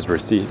posted his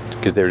receipt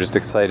because they were just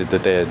excited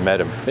that they had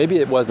met him. Maybe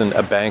it wasn't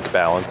a bank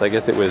balance. I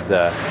guess it was,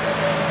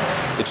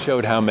 it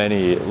showed how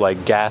many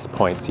like gas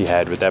points he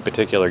had with that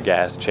particular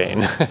gas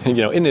chain. You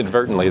know,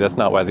 inadvertently, that's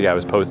not why the guy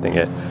was posting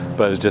it,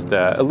 but it was just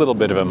a little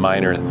bit of a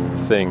minor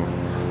thing.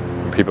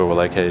 People were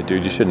like, hey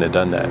dude, you shouldn't have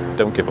done that.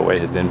 Don't give away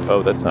his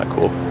info, that's not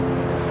cool.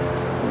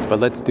 But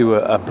let's do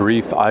a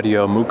brief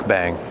audio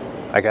mukbang.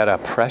 I got a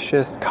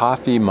precious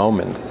coffee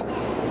moments.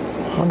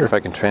 I wonder if I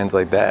can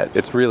translate that.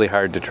 It's really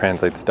hard to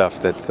translate stuff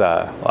that's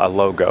a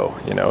logo,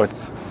 you know.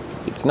 It's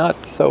not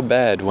so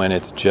bad when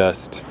it's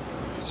just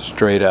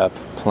straight up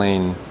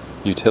plain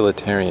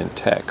utilitarian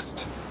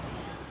text.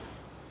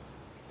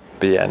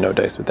 But yeah, no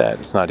dice with that.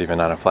 It's not even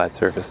on a flat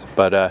surface.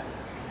 But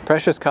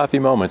precious coffee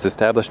moments,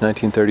 established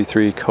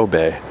 1933,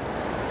 Kobe.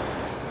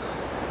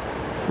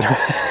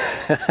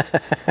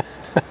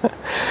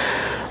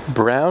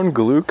 Brown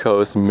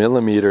glucose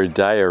millimeter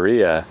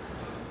diarrhea.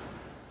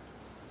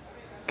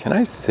 Can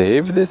I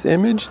save this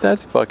image?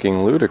 That's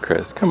fucking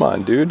ludicrous. Come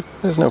on, dude.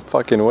 There's no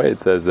fucking way it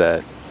says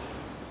that.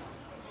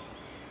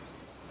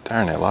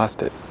 Darn, I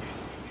lost it.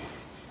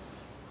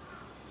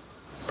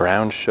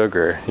 Brown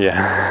sugar.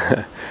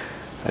 Yeah.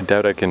 I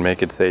doubt I can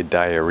make it say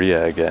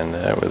diarrhea again.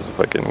 That was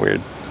fucking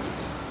weird.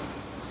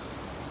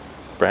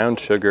 Brown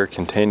sugar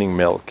containing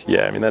milk.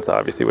 Yeah, I mean, that's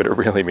obviously what it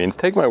really means.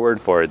 Take my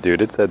word for it,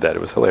 dude. It said that. It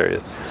was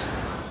hilarious.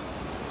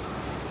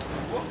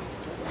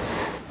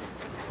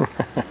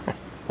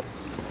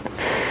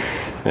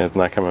 Yeah, it's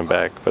not coming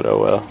back, but oh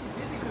well.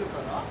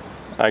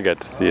 I got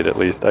to see it at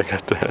least. I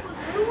got to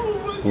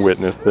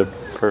witness the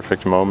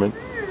perfect moment.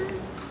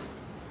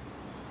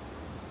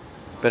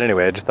 But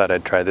anyway, I just thought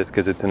I'd try this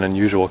because it's an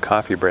unusual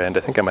coffee brand. I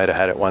think I might have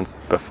had it once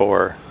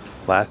before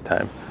last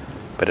time.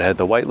 But it had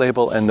the white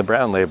label and the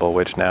brown label,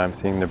 which now I'm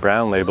seeing the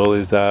brown label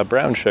is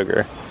brown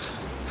sugar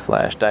 /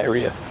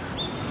 diarrhea.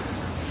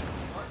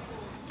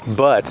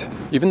 But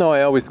even though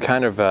I always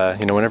kind of,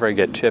 whenever I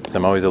get chips,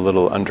 I'm always a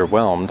little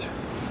underwhelmed.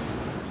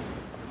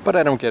 But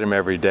I don't get them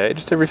every day,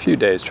 just every few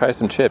days. Try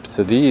some chips.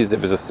 So these, it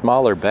was a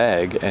smaller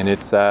bag, and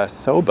it's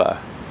soba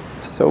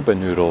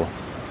noodle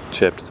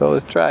chips. So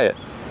let's try it.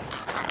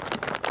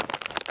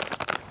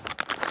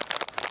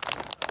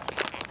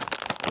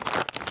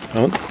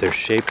 Oh, they're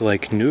shaped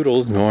like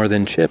noodles more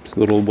than chips.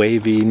 Little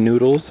wavy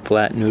noodles,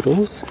 flat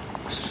noodles,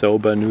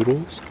 soba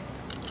noodles.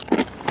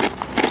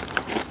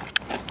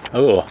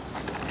 Oh,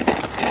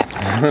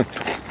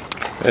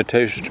 it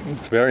tastes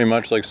very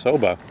much like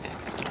soba.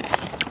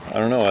 I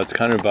don't know, it's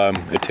kind of,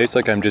 it tastes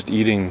like I'm just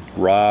eating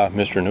raw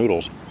Mr.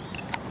 Noodles.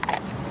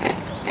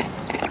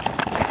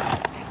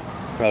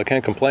 Well, I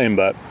can't complain,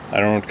 but I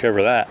don't care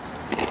for that.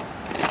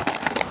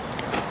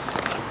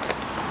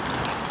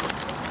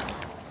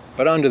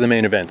 But on to the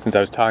main event, since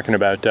I was talking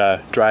about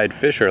dried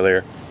fish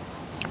earlier.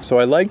 So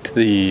I liked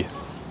the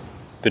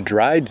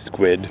dried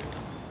squid.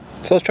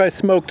 So let's try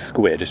smoked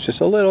squid. It's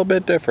just a little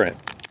bit different.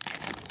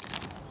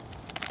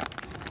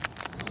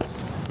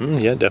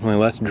 Yeah, definitely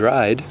less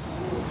dried.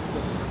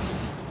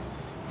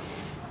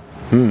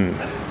 It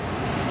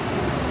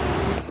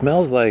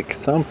smells like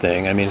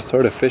something. I mean, it's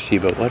sort of fishy,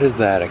 but what is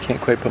that? I can't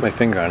quite put my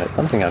finger on it.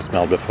 Something I've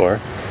smelled before.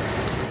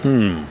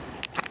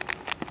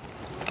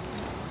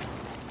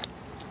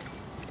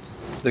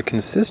 The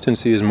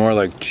consistency is more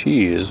like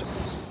cheese.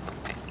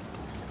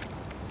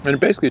 And it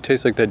basically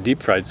tastes like that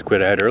deep fried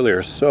squid I had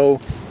earlier. So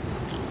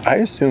I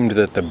assumed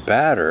that the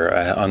batter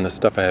on the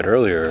stuff I had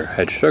earlier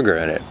had sugar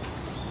in it.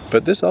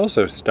 But this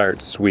also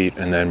starts sweet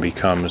and then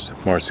becomes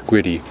more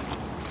squiddy.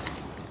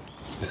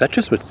 Is that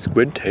just what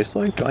squid tastes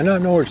like? Do I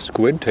not know what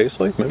squid tastes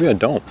like? Maybe I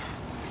don't.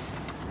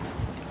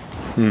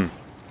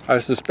 I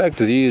suspect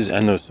these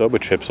and those soba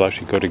chips will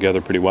actually go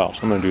together pretty well.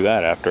 So I'm going to do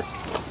that after.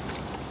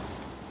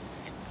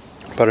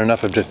 But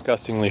enough of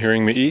disgustingly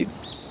hearing me eat.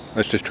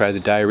 Let's just try the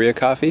diarrhea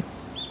coffee.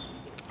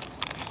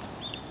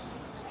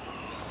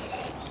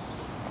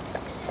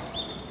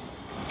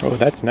 Oh,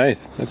 that's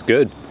nice. That's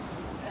good.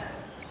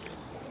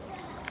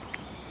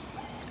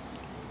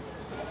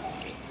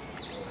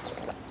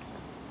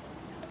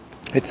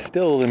 It's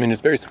still,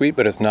 it's very sweet,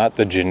 but it's not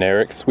the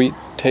generic sweet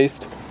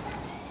taste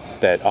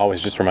that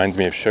always just reminds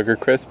me of Sugar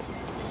Crisp.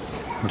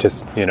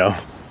 Just,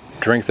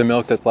 drink the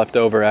milk that's left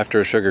over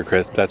after a Sugar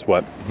Crisp. That's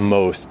what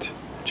most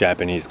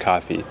Japanese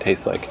coffee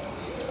tastes like.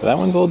 But that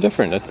one's a little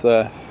different. It's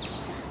a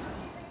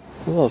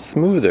little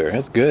smoother.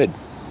 It's good.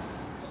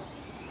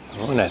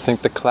 Oh, and I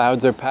think the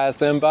clouds are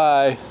passing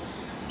by.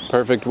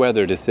 Perfect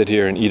weather to sit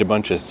here and eat a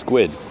bunch of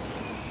squid.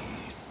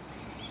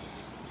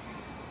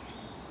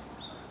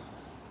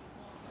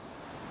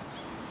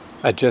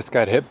 I just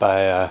got hit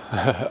by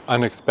a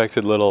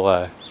unexpected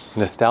little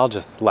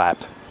nostalgia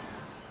slap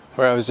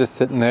where I was just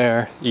sitting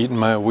there eating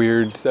my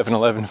weird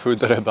 7-Eleven food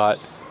that I bought,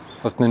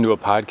 listening to a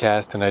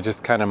podcast, and I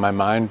just my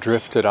mind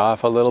drifted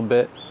off a little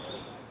bit.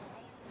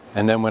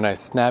 And then when I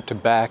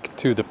snapped back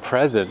to the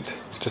present,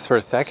 just for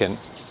a second,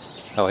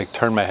 I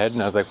turned my head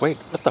and I was like, wait,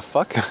 what the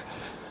fuck?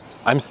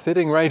 I'm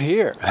sitting right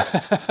here.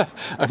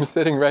 I'm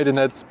sitting right in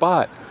that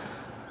spot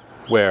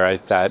where I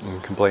sat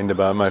and complained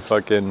about my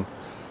fucking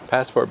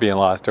passport being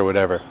lost or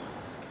whatever.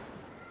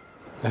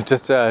 It's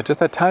just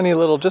that tiny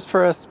little, just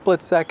for a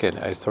split second,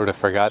 I sort of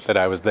forgot that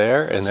I was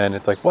there, and then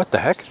it's like, what the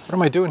heck? What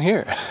am I doing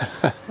here?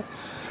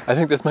 I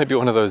think this might be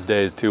one of those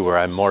days too where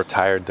I'm more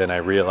tired than I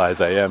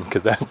realize I am,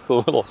 because that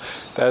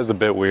is a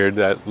bit weird,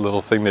 that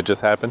little thing that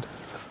just happened.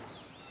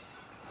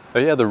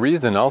 But yeah, the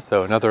reason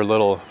also, another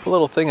little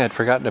thing I'd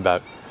forgotten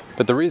about,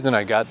 but the reason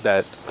I got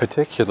that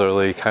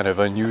particularly kind of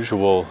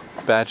unusual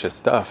batch of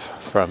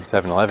stuff from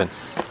 7-Eleven,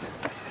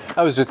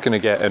 I was just going to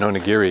get an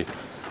onigiri,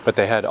 but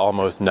they had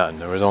almost none.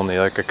 There was only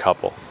a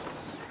couple.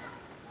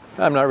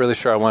 I'm not really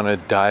sure I want to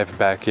dive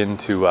back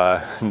into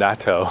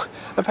natto.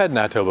 I've had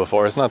natto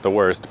before. It's not the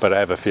worst, but I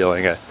have a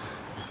feeling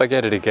if I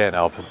get it again,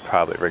 I'll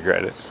probably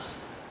regret it.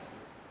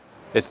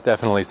 It's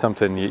definitely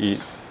something you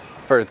eat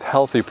for its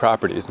healthy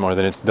properties more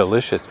than its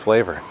delicious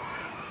flavor.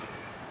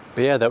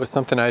 But yeah, that was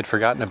something I had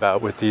forgotten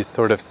about with these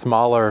sort of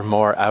smaller,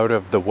 more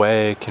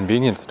out-of-the-way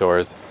convenience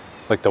stores,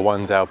 like the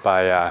ones out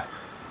by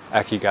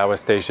Akigawa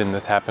Station.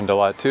 This happened a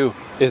lot too,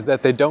 is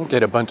that they don't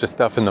get a bunch of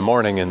stuff in the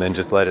morning and then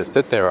just let it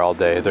sit there all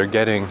day. They're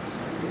getting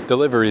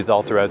deliveries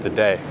all throughout the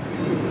day,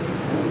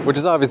 which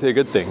is obviously a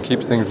good thing,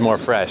 keeps things more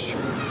fresh.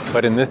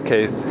 But in this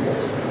case,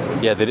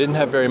 yeah, they didn't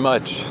have very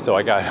much, so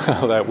I got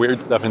all that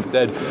weird stuff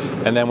instead.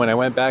 And then when I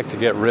went back to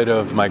get rid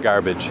of my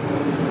garbage,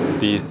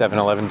 the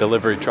 7-Eleven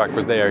delivery truck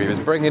was there. He was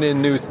bringing in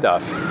new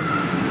stuff. So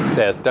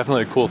yeah, it's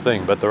definitely a cool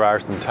thing, but there are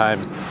some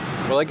times,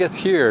 well, I guess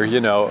here,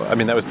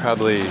 that was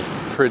probably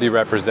pretty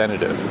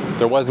representative.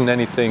 There wasn't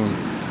anything,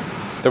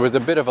 there was a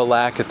bit of a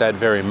lack at that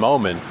very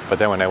moment, but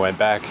then when I went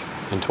back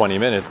in 20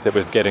 minutes, it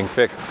was getting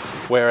fixed.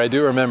 Where I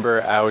do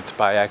remember out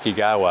by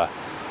Akigawa,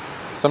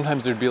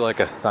 sometimes there'd be like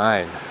a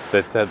sign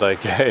that said like,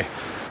 hey,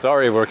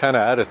 sorry, we're kind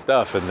of out of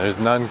stuff and there's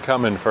none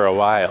coming for a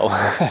while,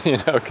 you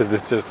know, because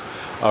it's just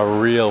a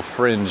real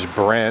fringe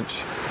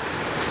branch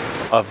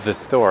of the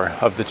store,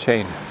 of the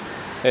chain.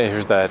 Hey,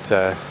 here's that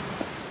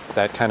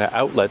kind of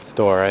outlet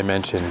store I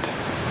mentioned.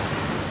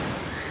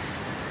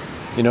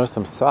 You know,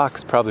 some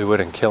socks probably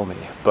wouldn't kill me,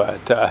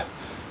 but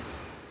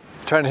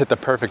trying to hit the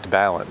perfect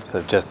balance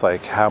of just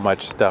like how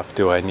much stuff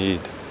do I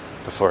need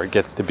before it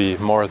gets to be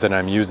more than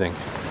I'm using.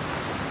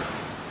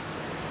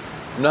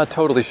 I'm not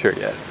totally sure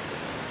yet.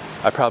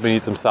 I probably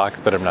need some socks,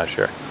 but I'm not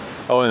sure.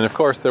 Oh, and of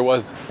course there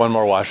was one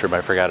more washroom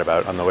I forgot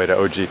about on the way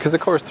to OG, because of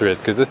course there is,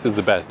 because this is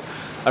the best.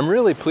 I'm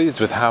really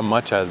pleased with how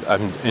much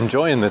I'm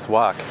enjoying this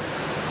walk.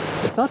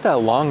 It's not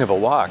that long of a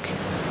walk.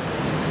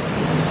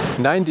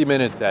 90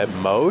 minutes at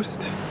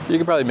most. You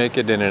could probably make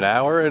it in an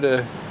hour at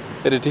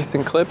a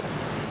decent clip.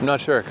 I'm not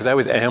sure, because I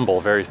always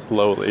amble very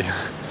slowly.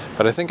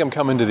 But I think I'm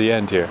coming to the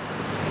end here.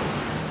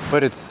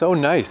 But it's so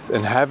nice,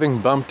 and having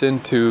bumped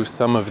into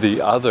some of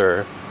the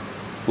other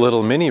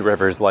little mini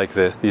rivers like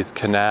this, these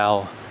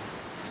canal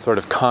sort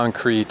of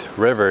concrete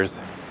rivers,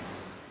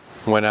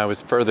 when I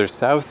was further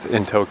south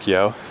in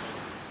Tokyo.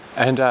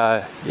 And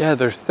yeah,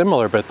 they're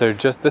similar, but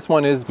this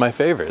one is my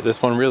favorite.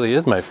 This one really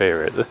is my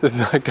favorite. This is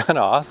kind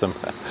of awesome.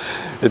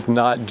 It's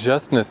not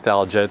just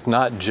nostalgia. It's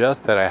not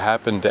just that I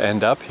happened to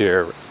end up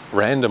here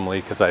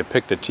randomly because I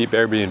picked a cheap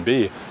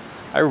Airbnb.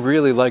 I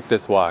really like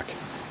this walk.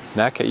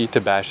 Naka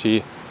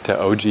Itabashi to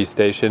OG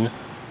Station,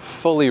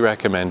 fully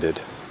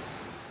recommended.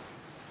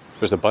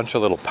 There's a bunch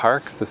of little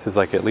parks. This is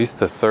like at least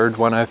the third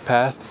one I've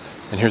passed.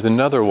 And here's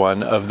another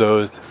one of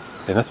those,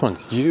 and this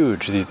one's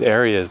huge, these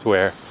areas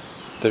where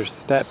there's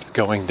steps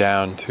going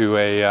down to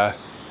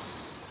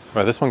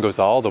well, this one goes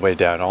all the way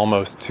down,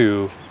 almost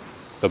to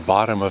the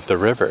bottom of the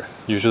river.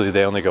 Usually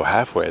they only go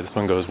halfway. This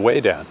one goes way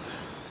down.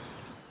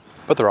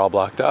 But they're all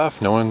blocked off.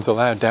 No one's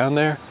allowed down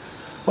there.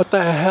 What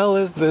the hell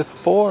is this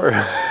for?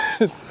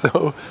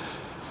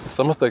 It's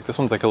almost like this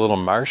one's like a little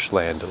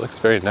marshland. It looks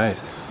very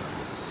nice.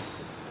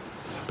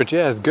 But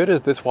yeah, as good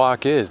as this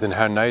walk is and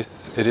how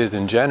nice it is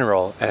in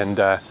general, and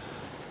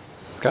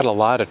it's got a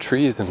lot of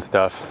trees and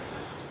stuff.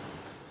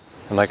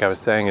 And like I was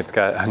saying, it's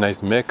got a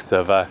nice mix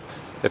of,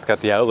 it's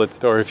got the outlet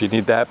store if you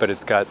need that, but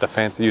it's got the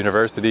fancy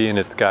university, and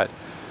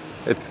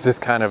it's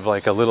just kind of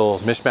like a little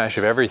mishmash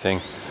of everything.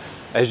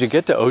 As you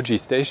get to OG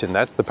Station,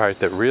 that's the part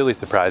that really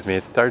surprised me.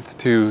 It starts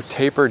to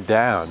taper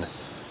down.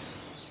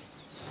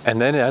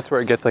 And then that's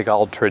where it gets like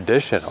all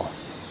traditional.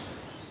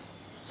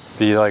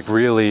 The like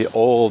really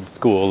old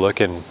school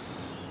looking,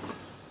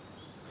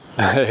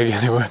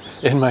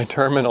 in my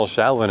terminal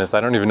shallowness, I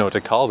don't even know what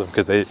to call them,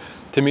 because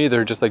to me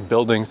they're just like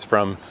buildings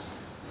from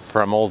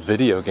old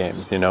video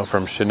games, you know,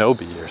 from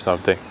Shinobi or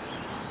something.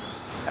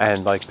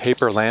 And like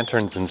paper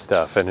lanterns and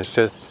stuff. And it's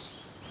just,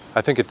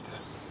 I think it's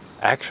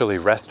actually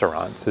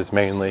restaurants is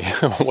mainly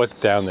what's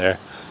down there.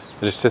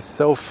 It's just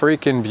so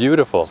freaking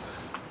beautiful.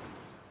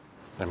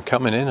 I'm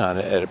coming in on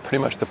it at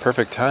pretty much the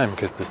perfect time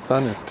because the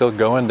sun is still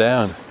going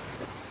down.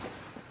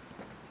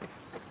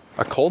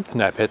 A cold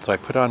snap hit, so I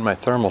put on my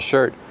thermal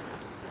shirt,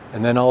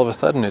 and then all of a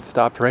sudden it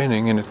stopped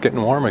raining and it's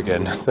getting warm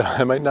again. So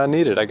I might not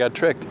need it. I got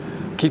tricked.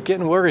 Keep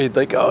getting worried,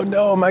 like, oh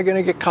no, am I going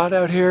to get caught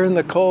out here in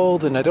the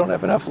cold and I don't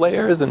have enough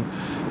layers, and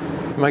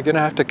am I going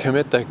to have to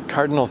commit the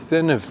cardinal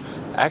sin of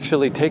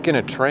actually taking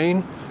a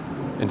train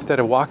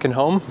instead of walking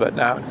home? But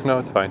no,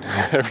 it's fine.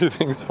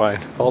 Everything's fine.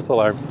 False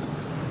alarm.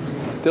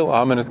 Still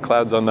ominous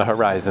clouds on the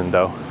horizon,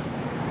 though.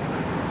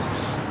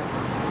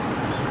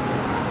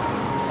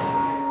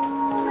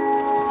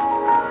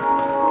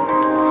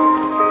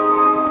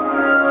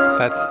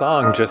 That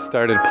song just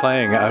started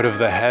playing out of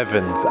the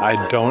heavens.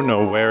 I don't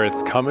know where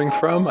it's coming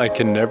from. I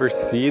can never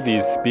see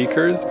these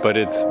speakers, but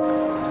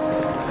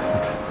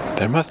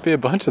there must be a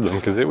bunch of them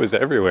because it was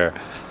everywhere.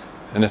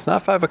 And it's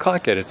not 5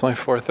 o'clock yet, it's only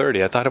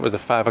 4:30. I thought it was a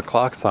 5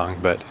 o'clock song,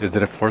 but is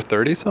it a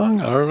 4:30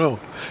 song? I don't know.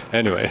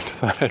 Anyway, I just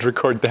thought I'd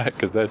record that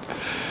because that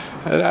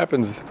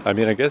happens, I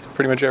mean, I guess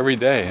pretty much every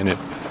day, and it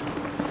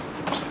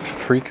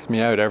freaks me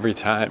out every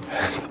time.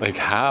 It's like,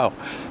 how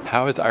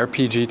is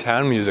RPG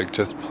town music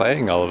just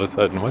playing all of a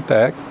sudden? What the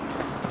heck?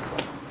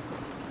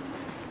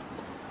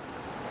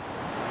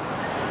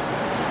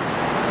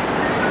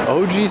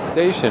 OG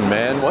Station,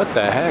 man, what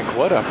the heck?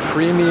 What a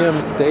premium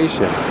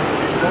station.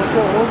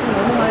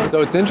 So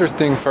it's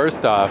interesting,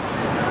 first off,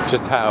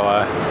 just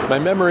how my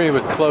memory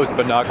was close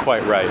but not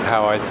quite right,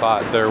 how I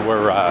thought there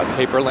were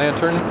paper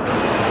lanterns.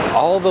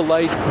 All the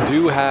lights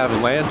do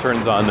have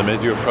lanterns on them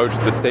as you approach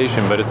the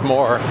station, but it's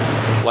more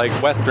like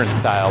Western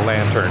style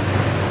lantern,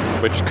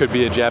 which could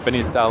be a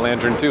Japanese style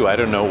lantern too. I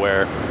don't know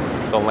where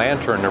the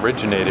lantern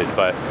originated,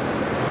 but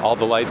all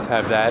the lights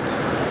have that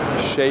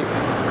shape.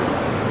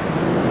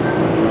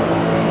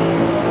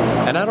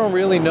 And I don't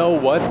really know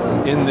what's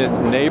in this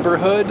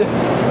neighborhood.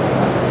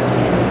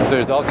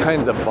 There's all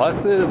kinds of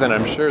buses, and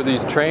I'm sure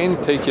these trains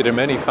take you to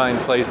many fine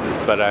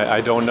places, but I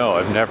don't know.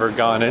 I've never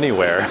gone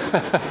anywhere.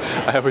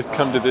 I always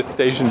come to this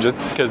station just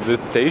because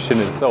this station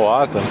is so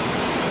awesome.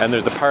 And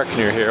there's a park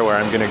near here where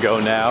I'm going to go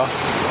now.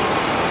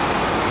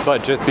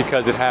 But just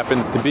because it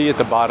happens to be at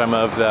the bottom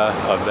of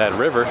that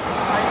river,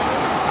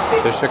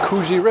 the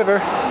Shakuji River.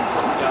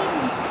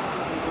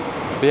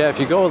 But yeah, if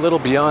you go a little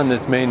beyond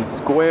this main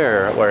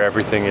square where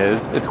everything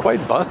is, it's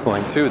quite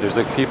bustling too. There's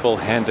like people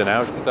handing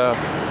out stuff.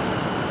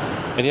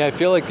 And yeah, I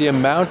feel like the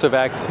amount of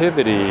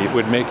activity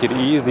would make it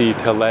easy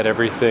to let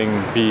everything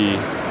be,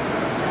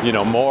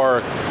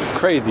 more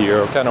crazy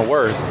or kind of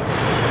worse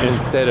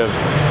instead of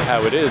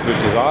how it is, which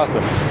is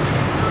awesome.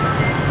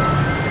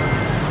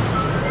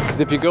 Because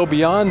if you go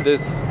beyond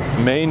this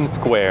main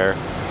square,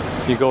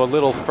 you go a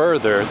little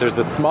further, there's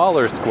a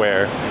smaller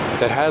square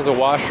that has a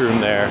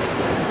washroom there,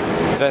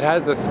 that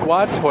has a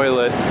squat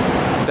toilet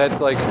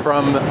that's like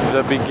from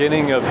the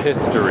beginning of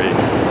history.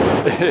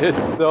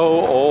 It's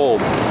so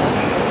old.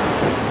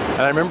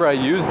 And I remember I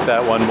used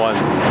that one once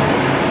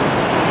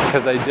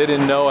because I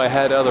didn't know I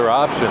had other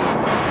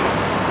options.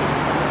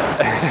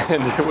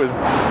 And it was,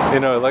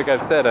 like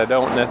I've said, I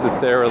don't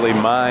necessarily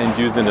mind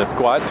using a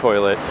squat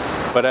toilet,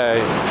 but I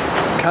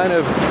kind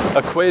of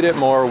equate it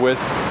more with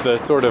the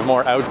sort of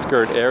more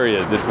outskirt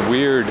areas. It's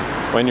weird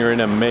when you're in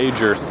a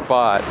major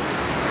spot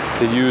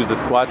to use a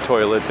squat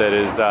toilet that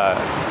is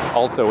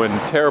also in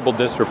terrible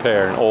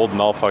disrepair and old and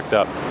all fucked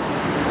up.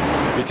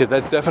 Because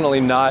that's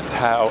definitely not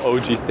how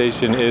OG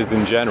Station is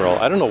in general.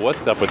 I don't know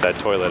what's up with that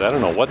toilet. I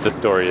don't know what the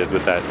story is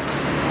with that.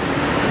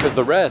 Because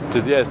the rest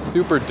is,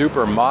 super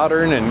duper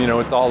modern and,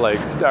 it's all like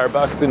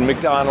Starbucks and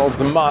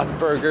McDonald's and Moss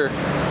Burger.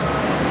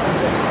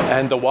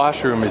 And the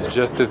washroom is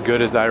just as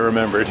good as I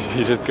remembered.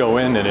 You just go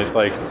in and it's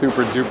like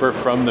super duper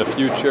from the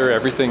future.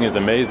 Everything is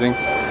amazing.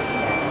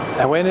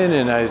 I went in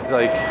and I was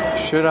like,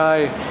 should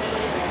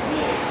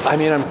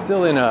I'm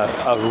still in a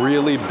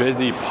really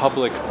busy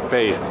public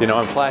space.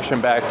 I'm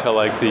flashing back to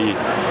like the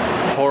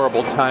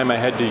horrible time I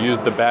had to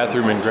use the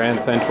bathroom in Grand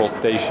Central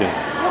Station.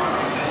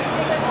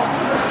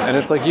 And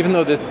it's like, even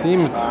though this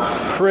seems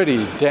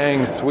pretty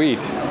dang sweet,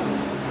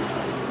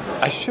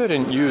 I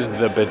shouldn't use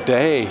the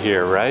bidet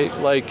here, right?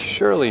 Like,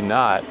 surely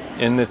not.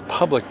 In this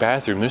public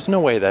bathroom, there's no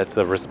way that's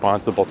a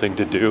responsible thing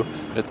to do.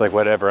 It's like,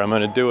 whatever, I'm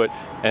gonna do it.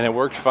 And it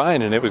worked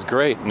fine and it was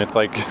great. And it's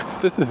like,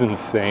 this is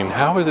insane.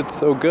 How is it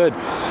so good?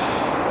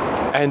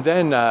 And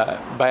then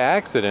by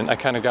accident, I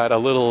kind of got a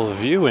little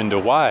view into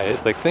why.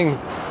 It's like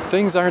things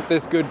aren't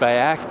this good by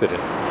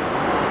accident.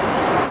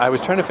 I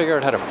was trying to figure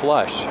out how to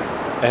flush.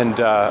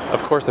 And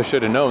of course I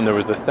should have known there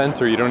was a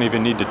sensor you don't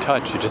even need to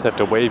touch. You just have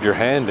to wave your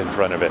hand in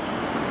front of it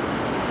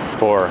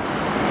for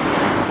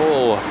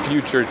full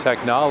future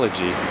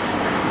technology.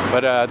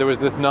 But there was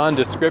this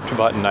nondescript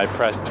button I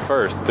pressed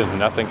first and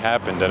nothing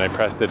happened. And I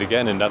pressed it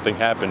again and nothing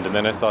happened. And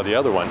then I saw the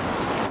other one.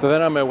 So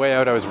then on my way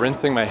out, I was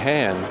rinsing my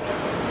hands.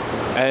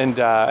 And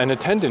an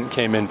attendant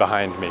came in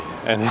behind me,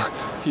 and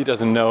he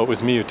doesn't know it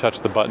was me who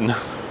touched the button,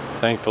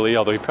 thankfully,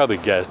 although he probably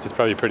guessed. It's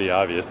probably pretty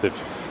obvious.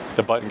 If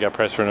the button got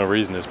pressed for no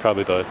reason, it's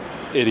probably the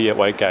idiot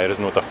white guy who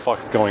doesn't know what the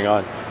fuck's going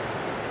on.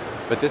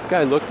 But this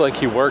guy looked like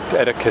he worked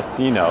at a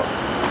casino.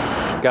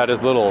 He's got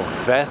his little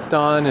vest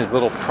on, his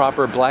little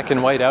proper black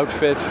and white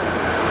outfit.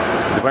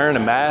 He's wearing a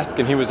mask,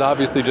 and he was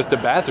obviously just a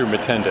bathroom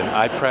attendant.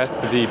 I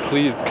pressed the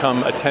please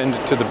come attend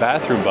to the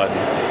bathroom button.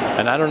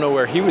 And I don't know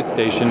where he was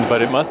stationed,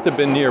 but it must have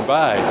been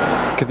nearby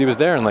because he was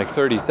there in like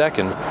 30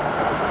 seconds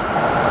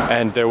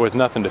and there was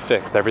nothing to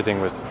fix.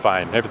 Everything was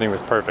fine. Everything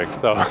was perfect.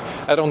 So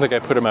I don't think I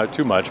put him out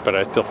too much, but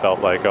I still felt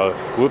like, oh,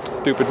 whoops,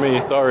 stupid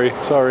me. Sorry,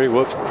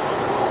 whoops.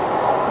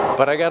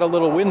 But I got a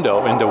little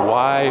window into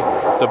why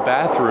the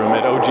bathroom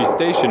at OG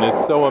Station is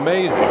so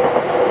amazing.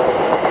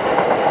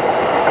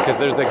 Because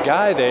there's a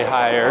guy they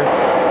hire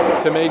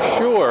to make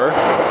sure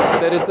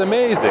that it's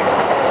amazing.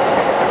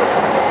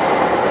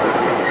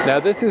 Now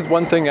this is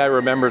one thing I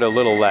remembered a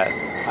little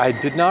less. I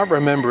did not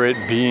remember it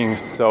being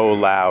so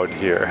loud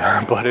here,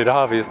 but it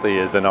obviously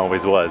is and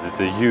always was. It's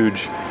a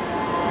huge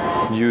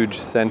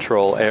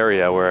central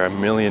area where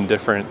 1 million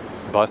different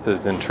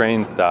buses and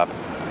trains stop.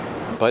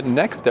 But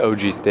next to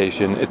OG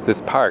Station, it's this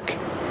park.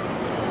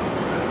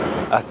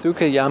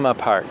 Asukayama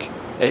Park.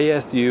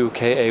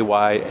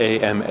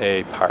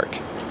 Asukayyama Park.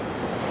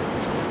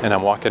 And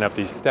I'm walking up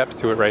these steps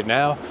to it right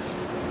now.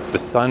 The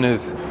sun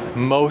is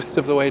most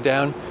of the way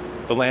down.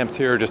 The lamps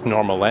here are just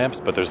normal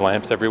lamps, but there's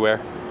lamps everywhere.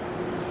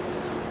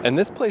 And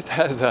this place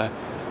has I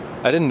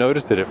didn't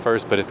notice it at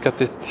first, but it's got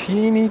this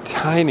teeny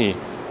tiny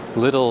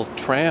little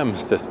tram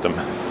system.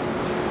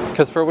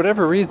 Because for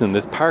whatever reason,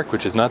 this park,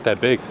 which is not that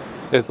big,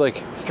 is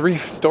like 3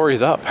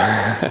 stories up.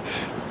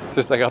 It's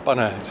just like up on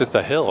it's just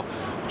a hill,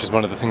 which is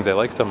one of the things I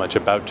like so much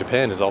about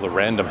Japan is all the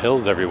random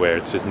hills everywhere.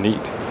 It's just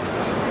neat.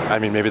 I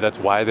mean, maybe that's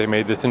why they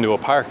made this into a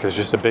park. There's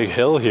just a big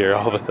hill here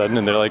all of a sudden,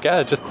 and they're like,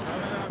 just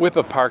whip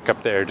a park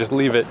up there. Just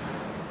leave it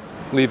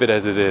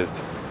as it is.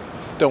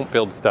 Don't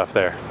build stuff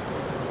there.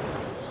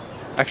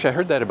 Actually, I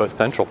heard that about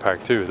Central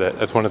Park too.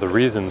 That's one of the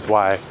reasons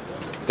why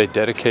they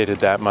dedicated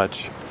that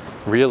much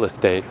real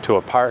estate to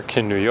a park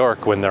in New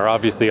York when they're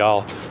obviously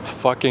all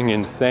fucking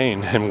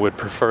insane and would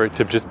prefer it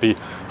to just be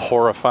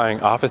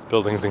horrifying office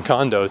buildings and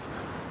condos,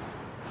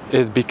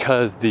 is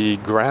because the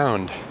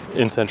ground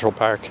in Central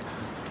Park,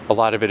 a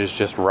lot of it is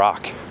just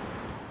rock.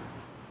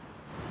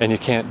 and you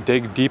can't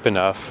dig deep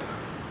enough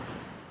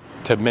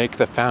to make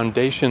the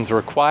foundations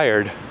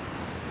required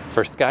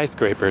for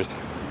skyscrapers.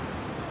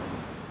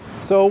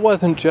 So it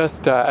wasn't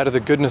just out of the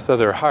goodness of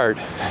their heart,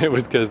 it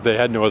was because they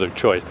had no other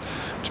choice,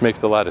 which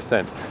makes a lot of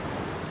sense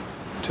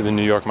to the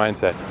New York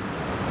mindset.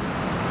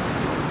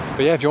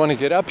 But yeah, if you want to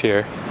get up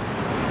here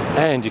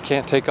and you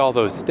can't take all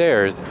those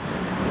stairs,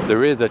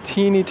 there is a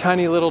teeny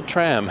tiny little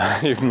tram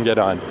you can get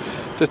on.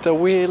 Just a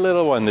wee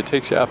little one that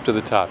takes you up to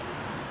the top,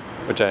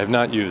 which I have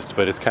not used,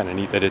 but it's kind of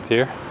neat that it's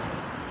here.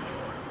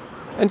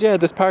 And yeah,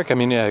 this park, I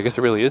mean, yeah, I guess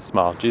it really is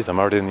small. Geez, I'm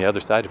already on the other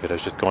side of it. I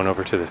was just going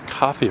over to this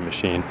coffee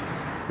machine.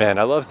 Man,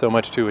 I love so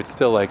much too. It's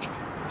still like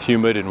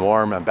humid and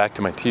warm. I'm back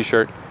to my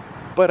t-shirt,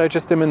 but I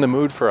just am in the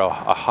mood for a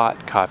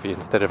hot coffee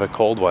instead of a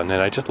cold one.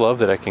 And I just love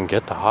that I can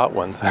get the hot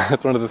ones.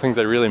 That's one of the things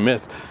I really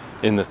miss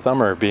in the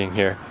summer being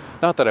here.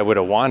 Not that I would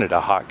have wanted a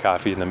hot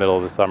coffee in the middle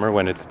of the summer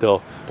when it's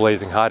still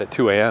blazing hot at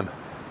 2 a.m.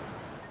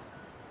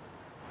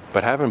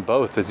 But having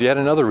both is yet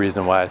another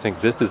reason why I think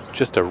this is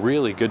just a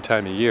really good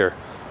time of year,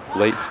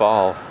 late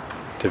fall,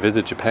 to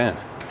visit Japan.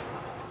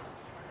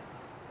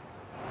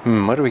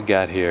 What do we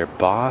got here?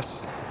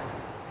 Boss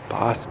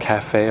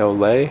Cafe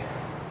Olay?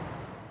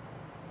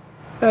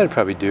 That'd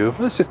probably do.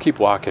 Let's just keep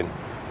walking.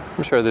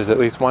 I'm sure there's at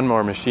least one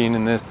more machine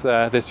in this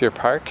year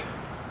park.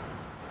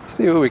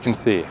 See what we can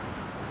see.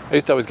 I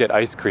used to always get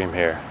ice cream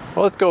here.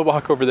 Well, let's go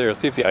walk over there.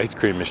 See if the ice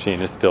cream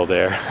machine is still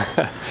there.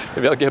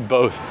 Maybe I'll get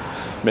both.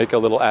 Make a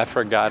little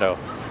affogato,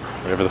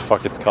 whatever the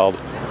fuck it's called.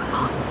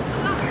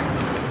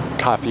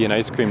 Coffee and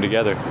ice cream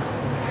together.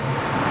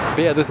 But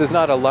yeah, this is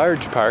not a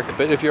large park,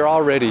 but if you're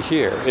already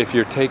here, if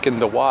you're taking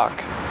the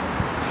walk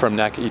from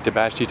Naka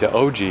Itabashi to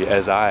Oji,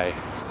 as I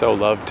so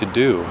love to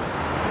do,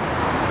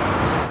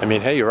 I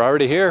mean, hey, you're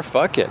already here,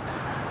 fuck it.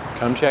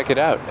 Come check it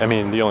out. I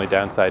mean, the only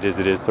downside is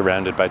it is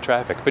surrounded by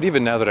traffic, but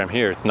even now that I'm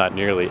here, it's not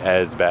nearly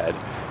as bad.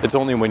 It's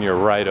only when you're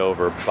right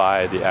over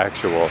by the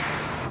actual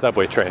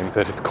subway trains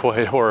that it's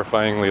quite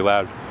horrifyingly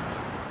loud.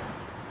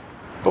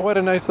 But what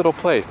a nice little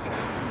place.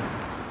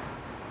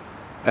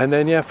 And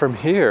then yeah, from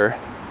here,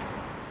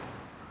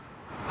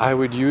 I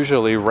would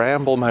usually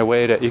ramble my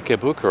way to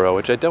Ikebukuro,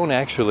 which I don't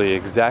actually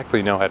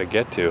exactly know how to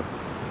get to.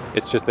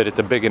 It's just that it's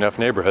a big enough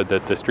neighborhood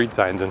that the street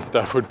signs and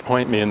stuff would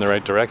point me in the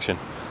right direction.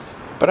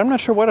 But I'm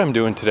not sure what I'm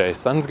doing today.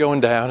 Sun's going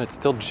down, it's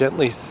still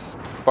gently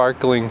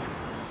sparkling.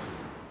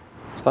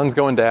 Sun's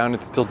going down,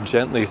 it's still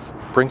gently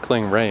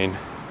sprinkling rain.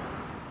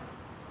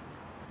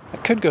 I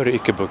could go to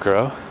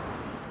Ikebukuro.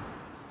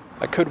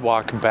 I could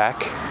walk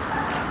back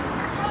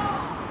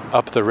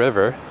up the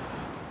river.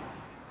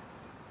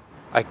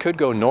 I could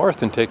go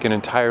north and take an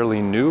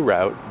entirely new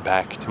route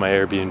back to my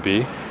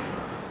Airbnb,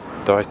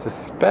 though I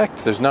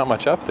suspect there's not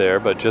much up there,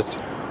 but just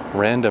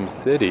random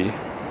city.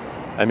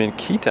 I'm in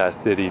Kita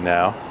City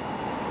now.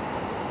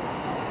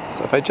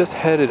 So if I just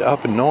headed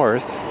up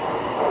north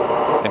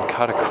and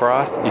cut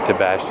across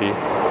Itabashi,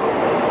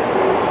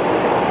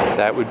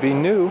 that would be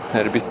new.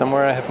 That'd be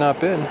somewhere I have not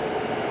been.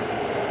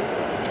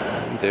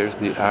 And there's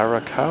the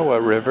Arakawa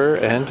River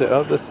and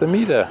the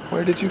Samida.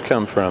 Where did you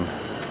come from?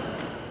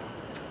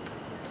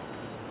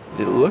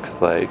 It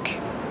looks like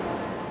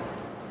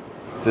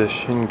the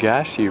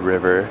Shingashi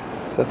River.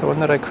 Is that the one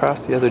that I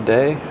crossed the other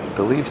day? I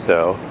believe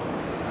so.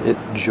 It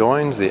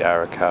joins the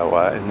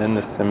Arakawa, and then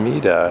the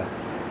Samida,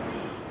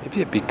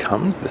 maybe it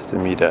becomes the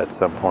Samida at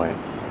some point.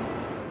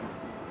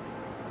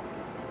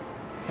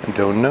 I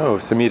don't know.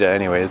 Samida,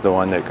 anyway, is the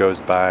one that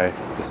goes by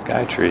the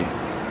Sky Tree.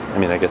 I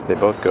mean, I guess they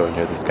both go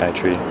near the Sky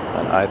Tree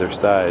on either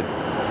side.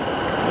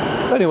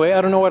 So anyway,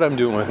 I don't know what I'm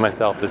doing with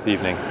myself this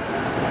evening.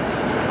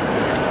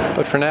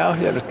 But for now,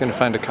 yeah, I'm just going to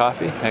find a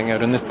coffee, hang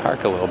out in this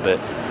park a little bit.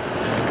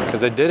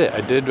 Because I did it.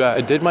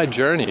 I did my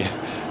journey.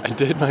 I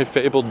did my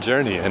fabled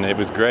journey, and it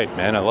was great,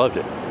 man. I loved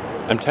it.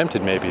 I'm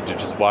tempted maybe to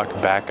just walk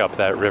back up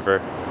that river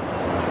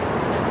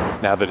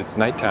now that it's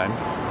nighttime.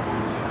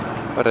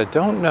 But I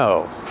don't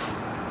know.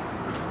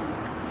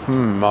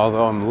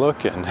 Although I'm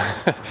looking.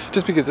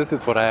 Just because this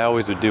is what I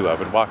always would do. I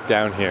would walk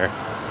down here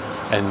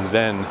and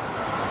then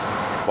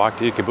walk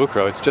to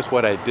Ikebukuro. It's just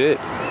what I did.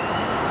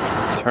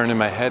 Turning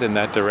my head in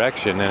that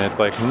direction, and it's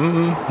like,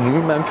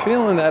 I'm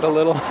feeling that a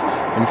little.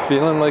 I'm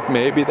feeling like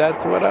maybe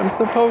that's what I'm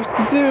supposed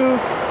to do.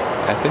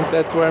 I think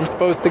that's where I'm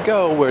supposed to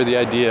go, where the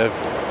idea of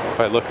if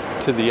I look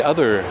to the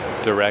other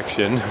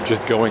direction,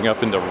 just going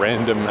up into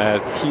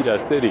random-ass Kita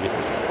City,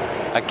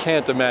 I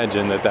can't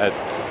imagine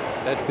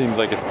that seems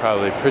like it's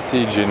probably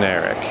pretty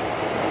generic.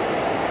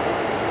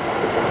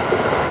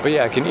 But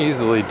yeah, I can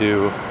easily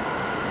do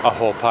a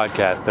whole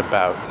podcast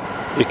about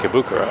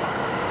Ikebukuro.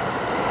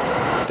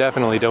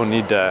 Definitely don't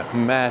need to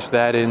mash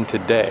that in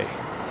today.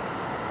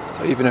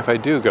 So even if I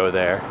do go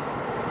there,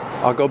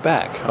 I'll go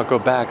back. I'll go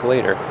back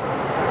later.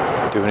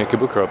 Do an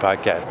Ikebukuro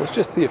podcast. Let's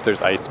just see if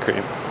there's ice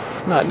cream.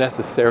 It's not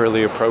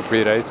necessarily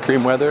appropriate ice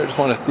cream weather. I just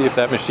want to see if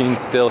that machine's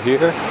still here.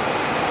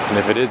 And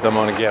if it is, I'm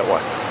going to get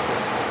one.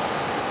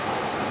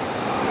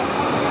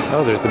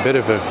 Oh, there's a bit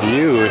of a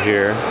view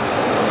here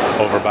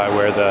over by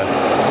where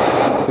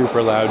the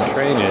super loud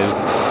train is.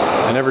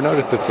 I never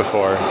noticed this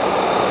before.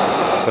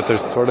 but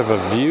there's sort of a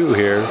view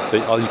here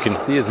that all you can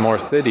see is more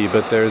city,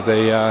 but there's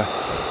a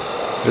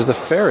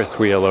Ferris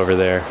wheel over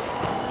there.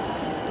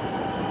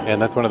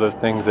 And that's one of those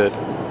things that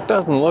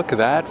doesn't look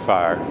that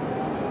far,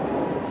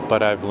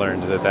 but I've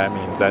learned that that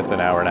means that's an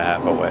hour and a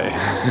half away.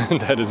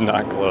 That is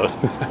not close.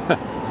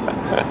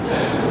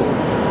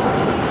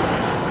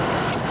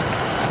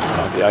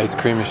 Oh, the ice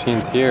cream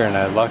machine's here, and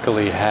I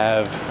luckily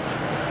have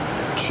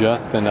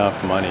just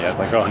enough money. I was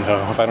like, oh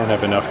no, if I don't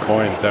have enough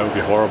coins, that would be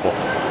horrible.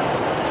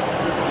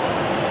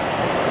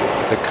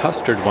 The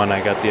custard one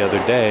I got the other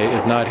day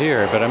is not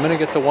here, but I'm gonna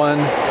get the one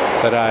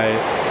that I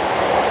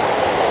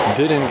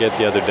didn't get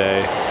the other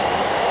day.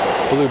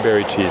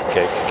 Blueberry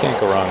cheesecake. Can't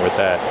go wrong with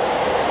that.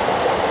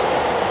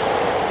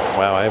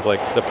 Wow, I have like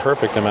the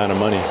perfect amount of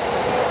money.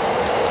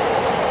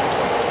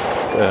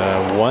 It's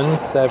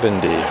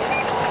 170.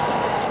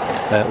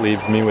 That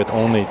leaves me with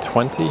only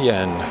 20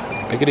 yen.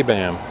 Biggity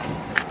bam.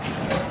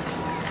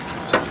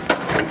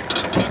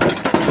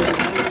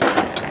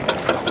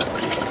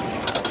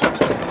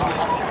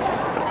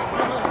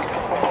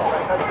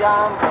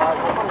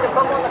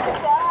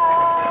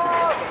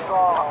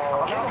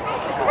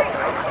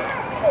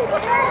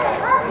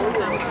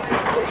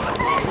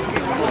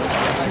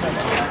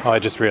 Oh, I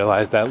just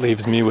realized that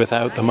leaves me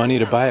without the money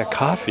to buy a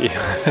coffee.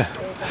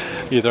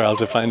 Either I'll have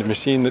to find a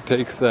machine that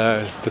takes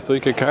the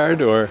Suica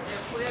card, or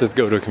just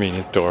go to a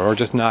convenience store, or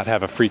just not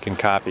have a freaking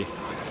coffee.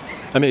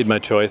 I made my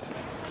choice.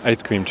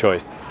 Ice cream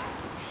choice.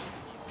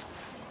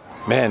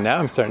 Man, now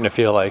I'm starting to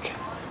feel like,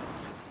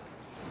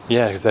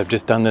 yeah, because I've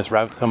just done this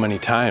route so many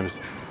times.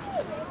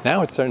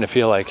 Now it's starting to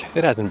feel like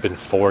it hasn't been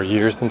 4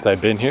 years since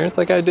I've been here. It's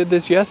like I did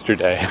this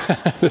yesterday.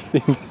 This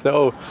seems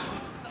so...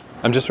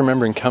 I'm just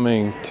remembering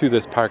coming to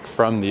this park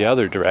from the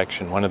other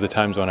direction. One of the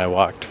times when I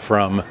walked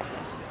from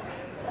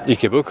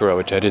Ikebukuro,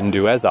 which I didn't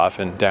do as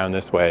often, down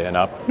this way and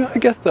up. No, I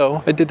guess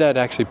though, I did that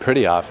actually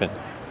pretty often.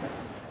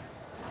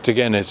 Which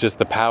again is just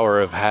the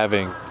power of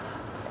having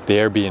the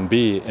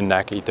Airbnb in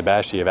Naka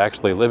Itabashi, of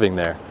actually living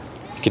there.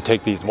 You could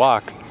take these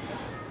walks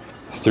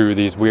through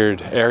these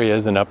weird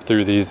areas and up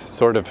through these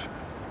sort of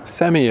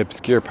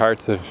semi-obscure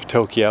parts of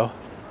Tokyo.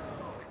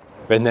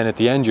 And then at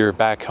the end, you're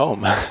back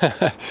home.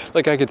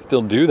 Like I could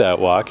still do that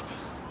walk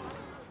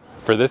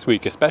for this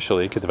week,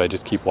 especially because if I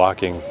just keep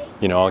walking,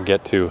 I'll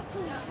get to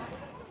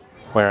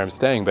where I'm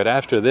staying. But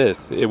after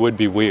this, it would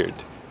be weird.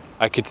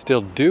 I could still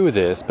do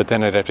this, but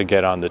then I'd have to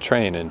get on the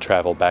train and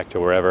travel back to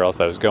wherever else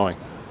I was going.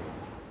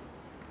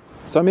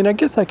 So, I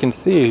guess I can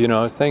see,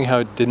 I was saying how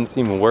it didn't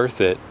seem worth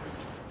it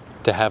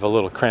to have a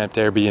little cramped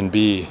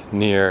Airbnb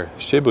near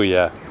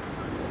Shibuya.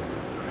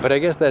 But I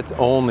guess that's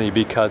only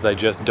because I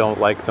just don't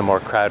like the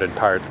more crowded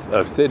parts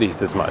of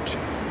cities as much.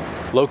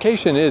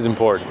 Location is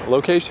important.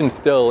 Location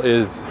still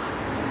is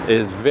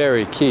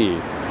very key.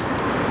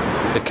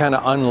 It kind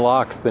of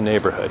unlocks the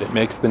neighborhood. It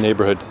makes the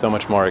neighborhood so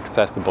much more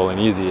accessible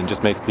and easy, and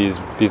just makes these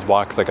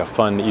walks like a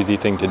fun, easy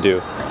thing to do.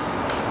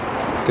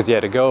 Because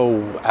to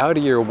go out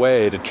of your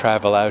way to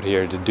travel out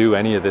here to do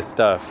any of this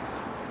stuff,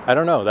 I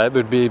don't know, that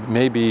would be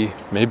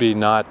maybe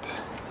not...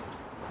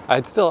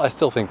 I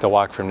still think the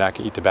walk from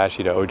Naka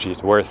Itabashi to Oji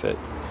is worth it.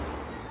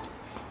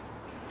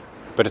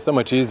 But it's so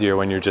much easier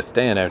when you're just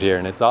staying out here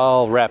and it's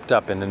all wrapped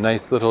up in a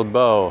nice little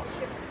bow.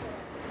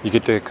 You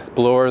get to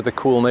explore the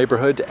cool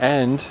neighborhood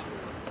and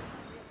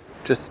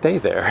just stay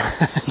there.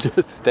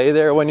 Just stay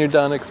there when you're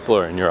done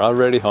exploring. You're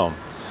already home.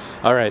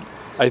 All right,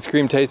 ice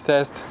cream taste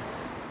test.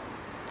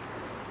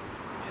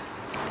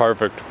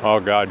 Perfect. Oh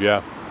God,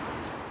 yeah.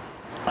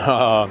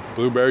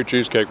 Blueberry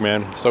cheesecake,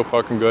 man. So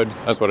fucking good.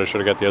 That's what I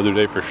should have got the other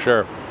day for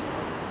sure.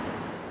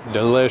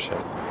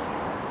 Delicious.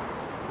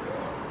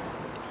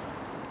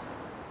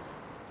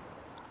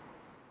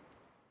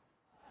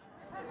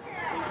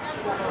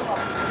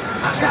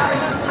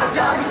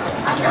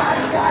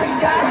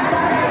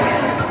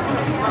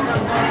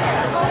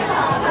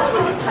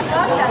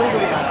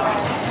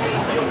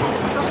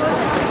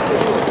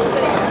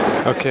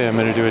 Okay, I'm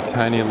going to do a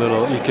tiny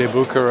little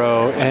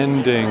Ikebukuro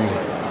ending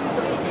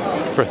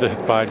for this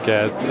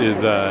podcast.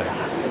 Is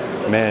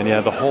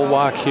the whole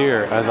walk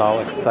here, I was all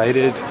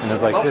excited and I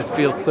was like, this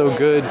feels so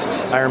good.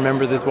 I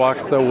remember this walk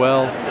so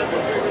well.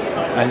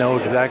 I know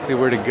exactly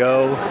where to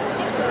go.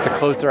 The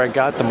closer I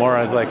got, the more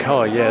I was like,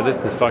 oh yeah,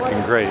 this is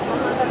fucking great.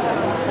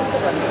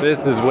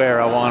 This is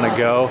where I want to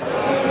go.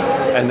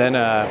 And then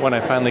when I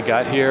finally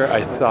got here,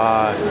 I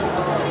saw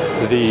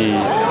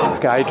the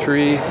sky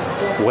tree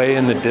way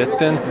in the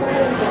distance,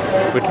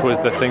 which was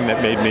the thing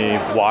that made me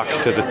walk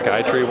to the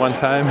sky tree one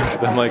time.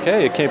 Because I'm like,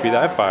 hey, it can't be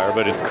that far,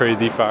 but it's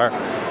crazy far.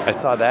 I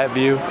saw that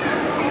view.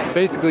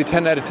 Basically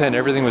 10 out of 10,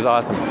 everything was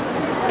awesome.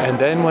 And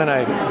then when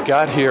I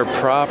got here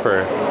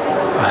proper,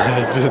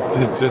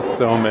 it's just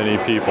so many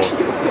people.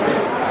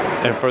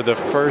 And for the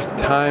first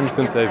time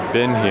since I've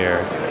been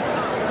here,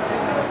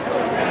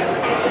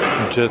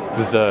 just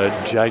the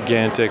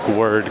gigantic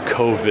word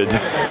COVID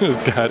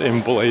has got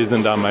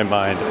emblazoned on my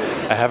mind.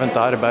 I haven't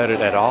thought about it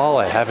at all.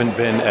 I haven't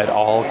been at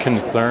all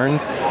concerned.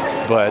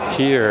 But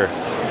here,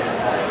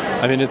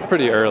 it's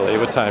pretty early.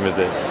 What time is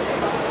it?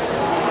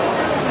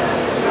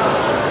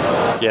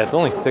 Yeah, it's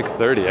only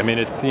 6:30. I mean,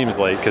 it seems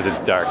late because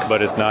it's dark,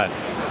 but it's not.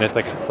 It's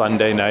like a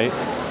Sunday night.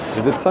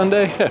 Is it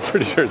Sunday? I'm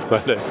pretty sure it's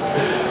Sunday.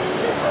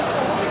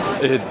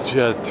 It's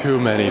just too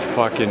many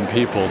fucking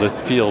people. This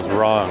feels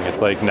wrong.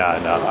 It's like, nah,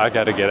 I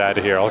gotta get out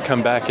of here. I'll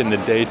come back in the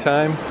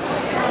daytime,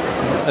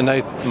 a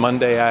nice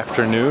Monday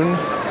afternoon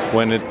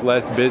when it's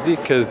less busy,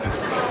 because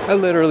I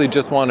literally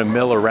just want to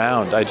mill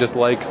around. I just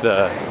like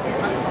the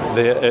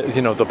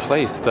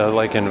place, the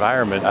like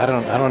environment. I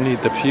don't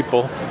need the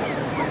people.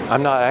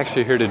 I'm not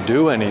actually here to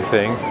do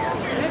anything.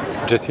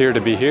 Just here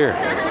to be here.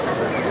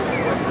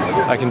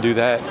 I can do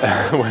that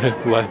when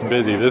it's less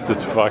busy. This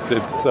is fucked.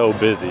 It's so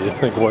busy.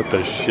 It's like, what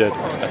the shit?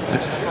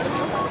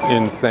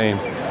 Insane.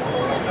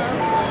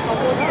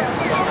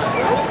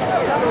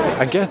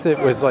 I guess it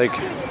was like,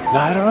 no,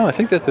 I don't know. I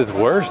think this is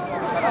worse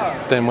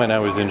than when I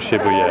was in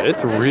Shibuya.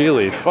 It's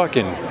really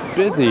fucking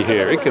busy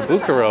here.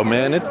 Ikebukuro,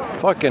 man, it's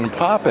fucking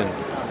popping,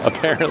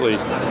 apparently.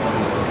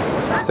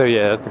 So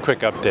yeah, that's the quick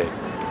update.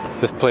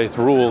 This place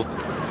rules.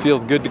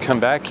 Feels good to come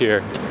back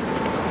here.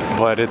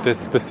 But at this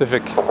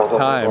specific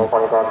time,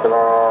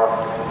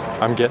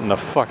 I'm getting the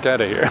fuck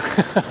out of here.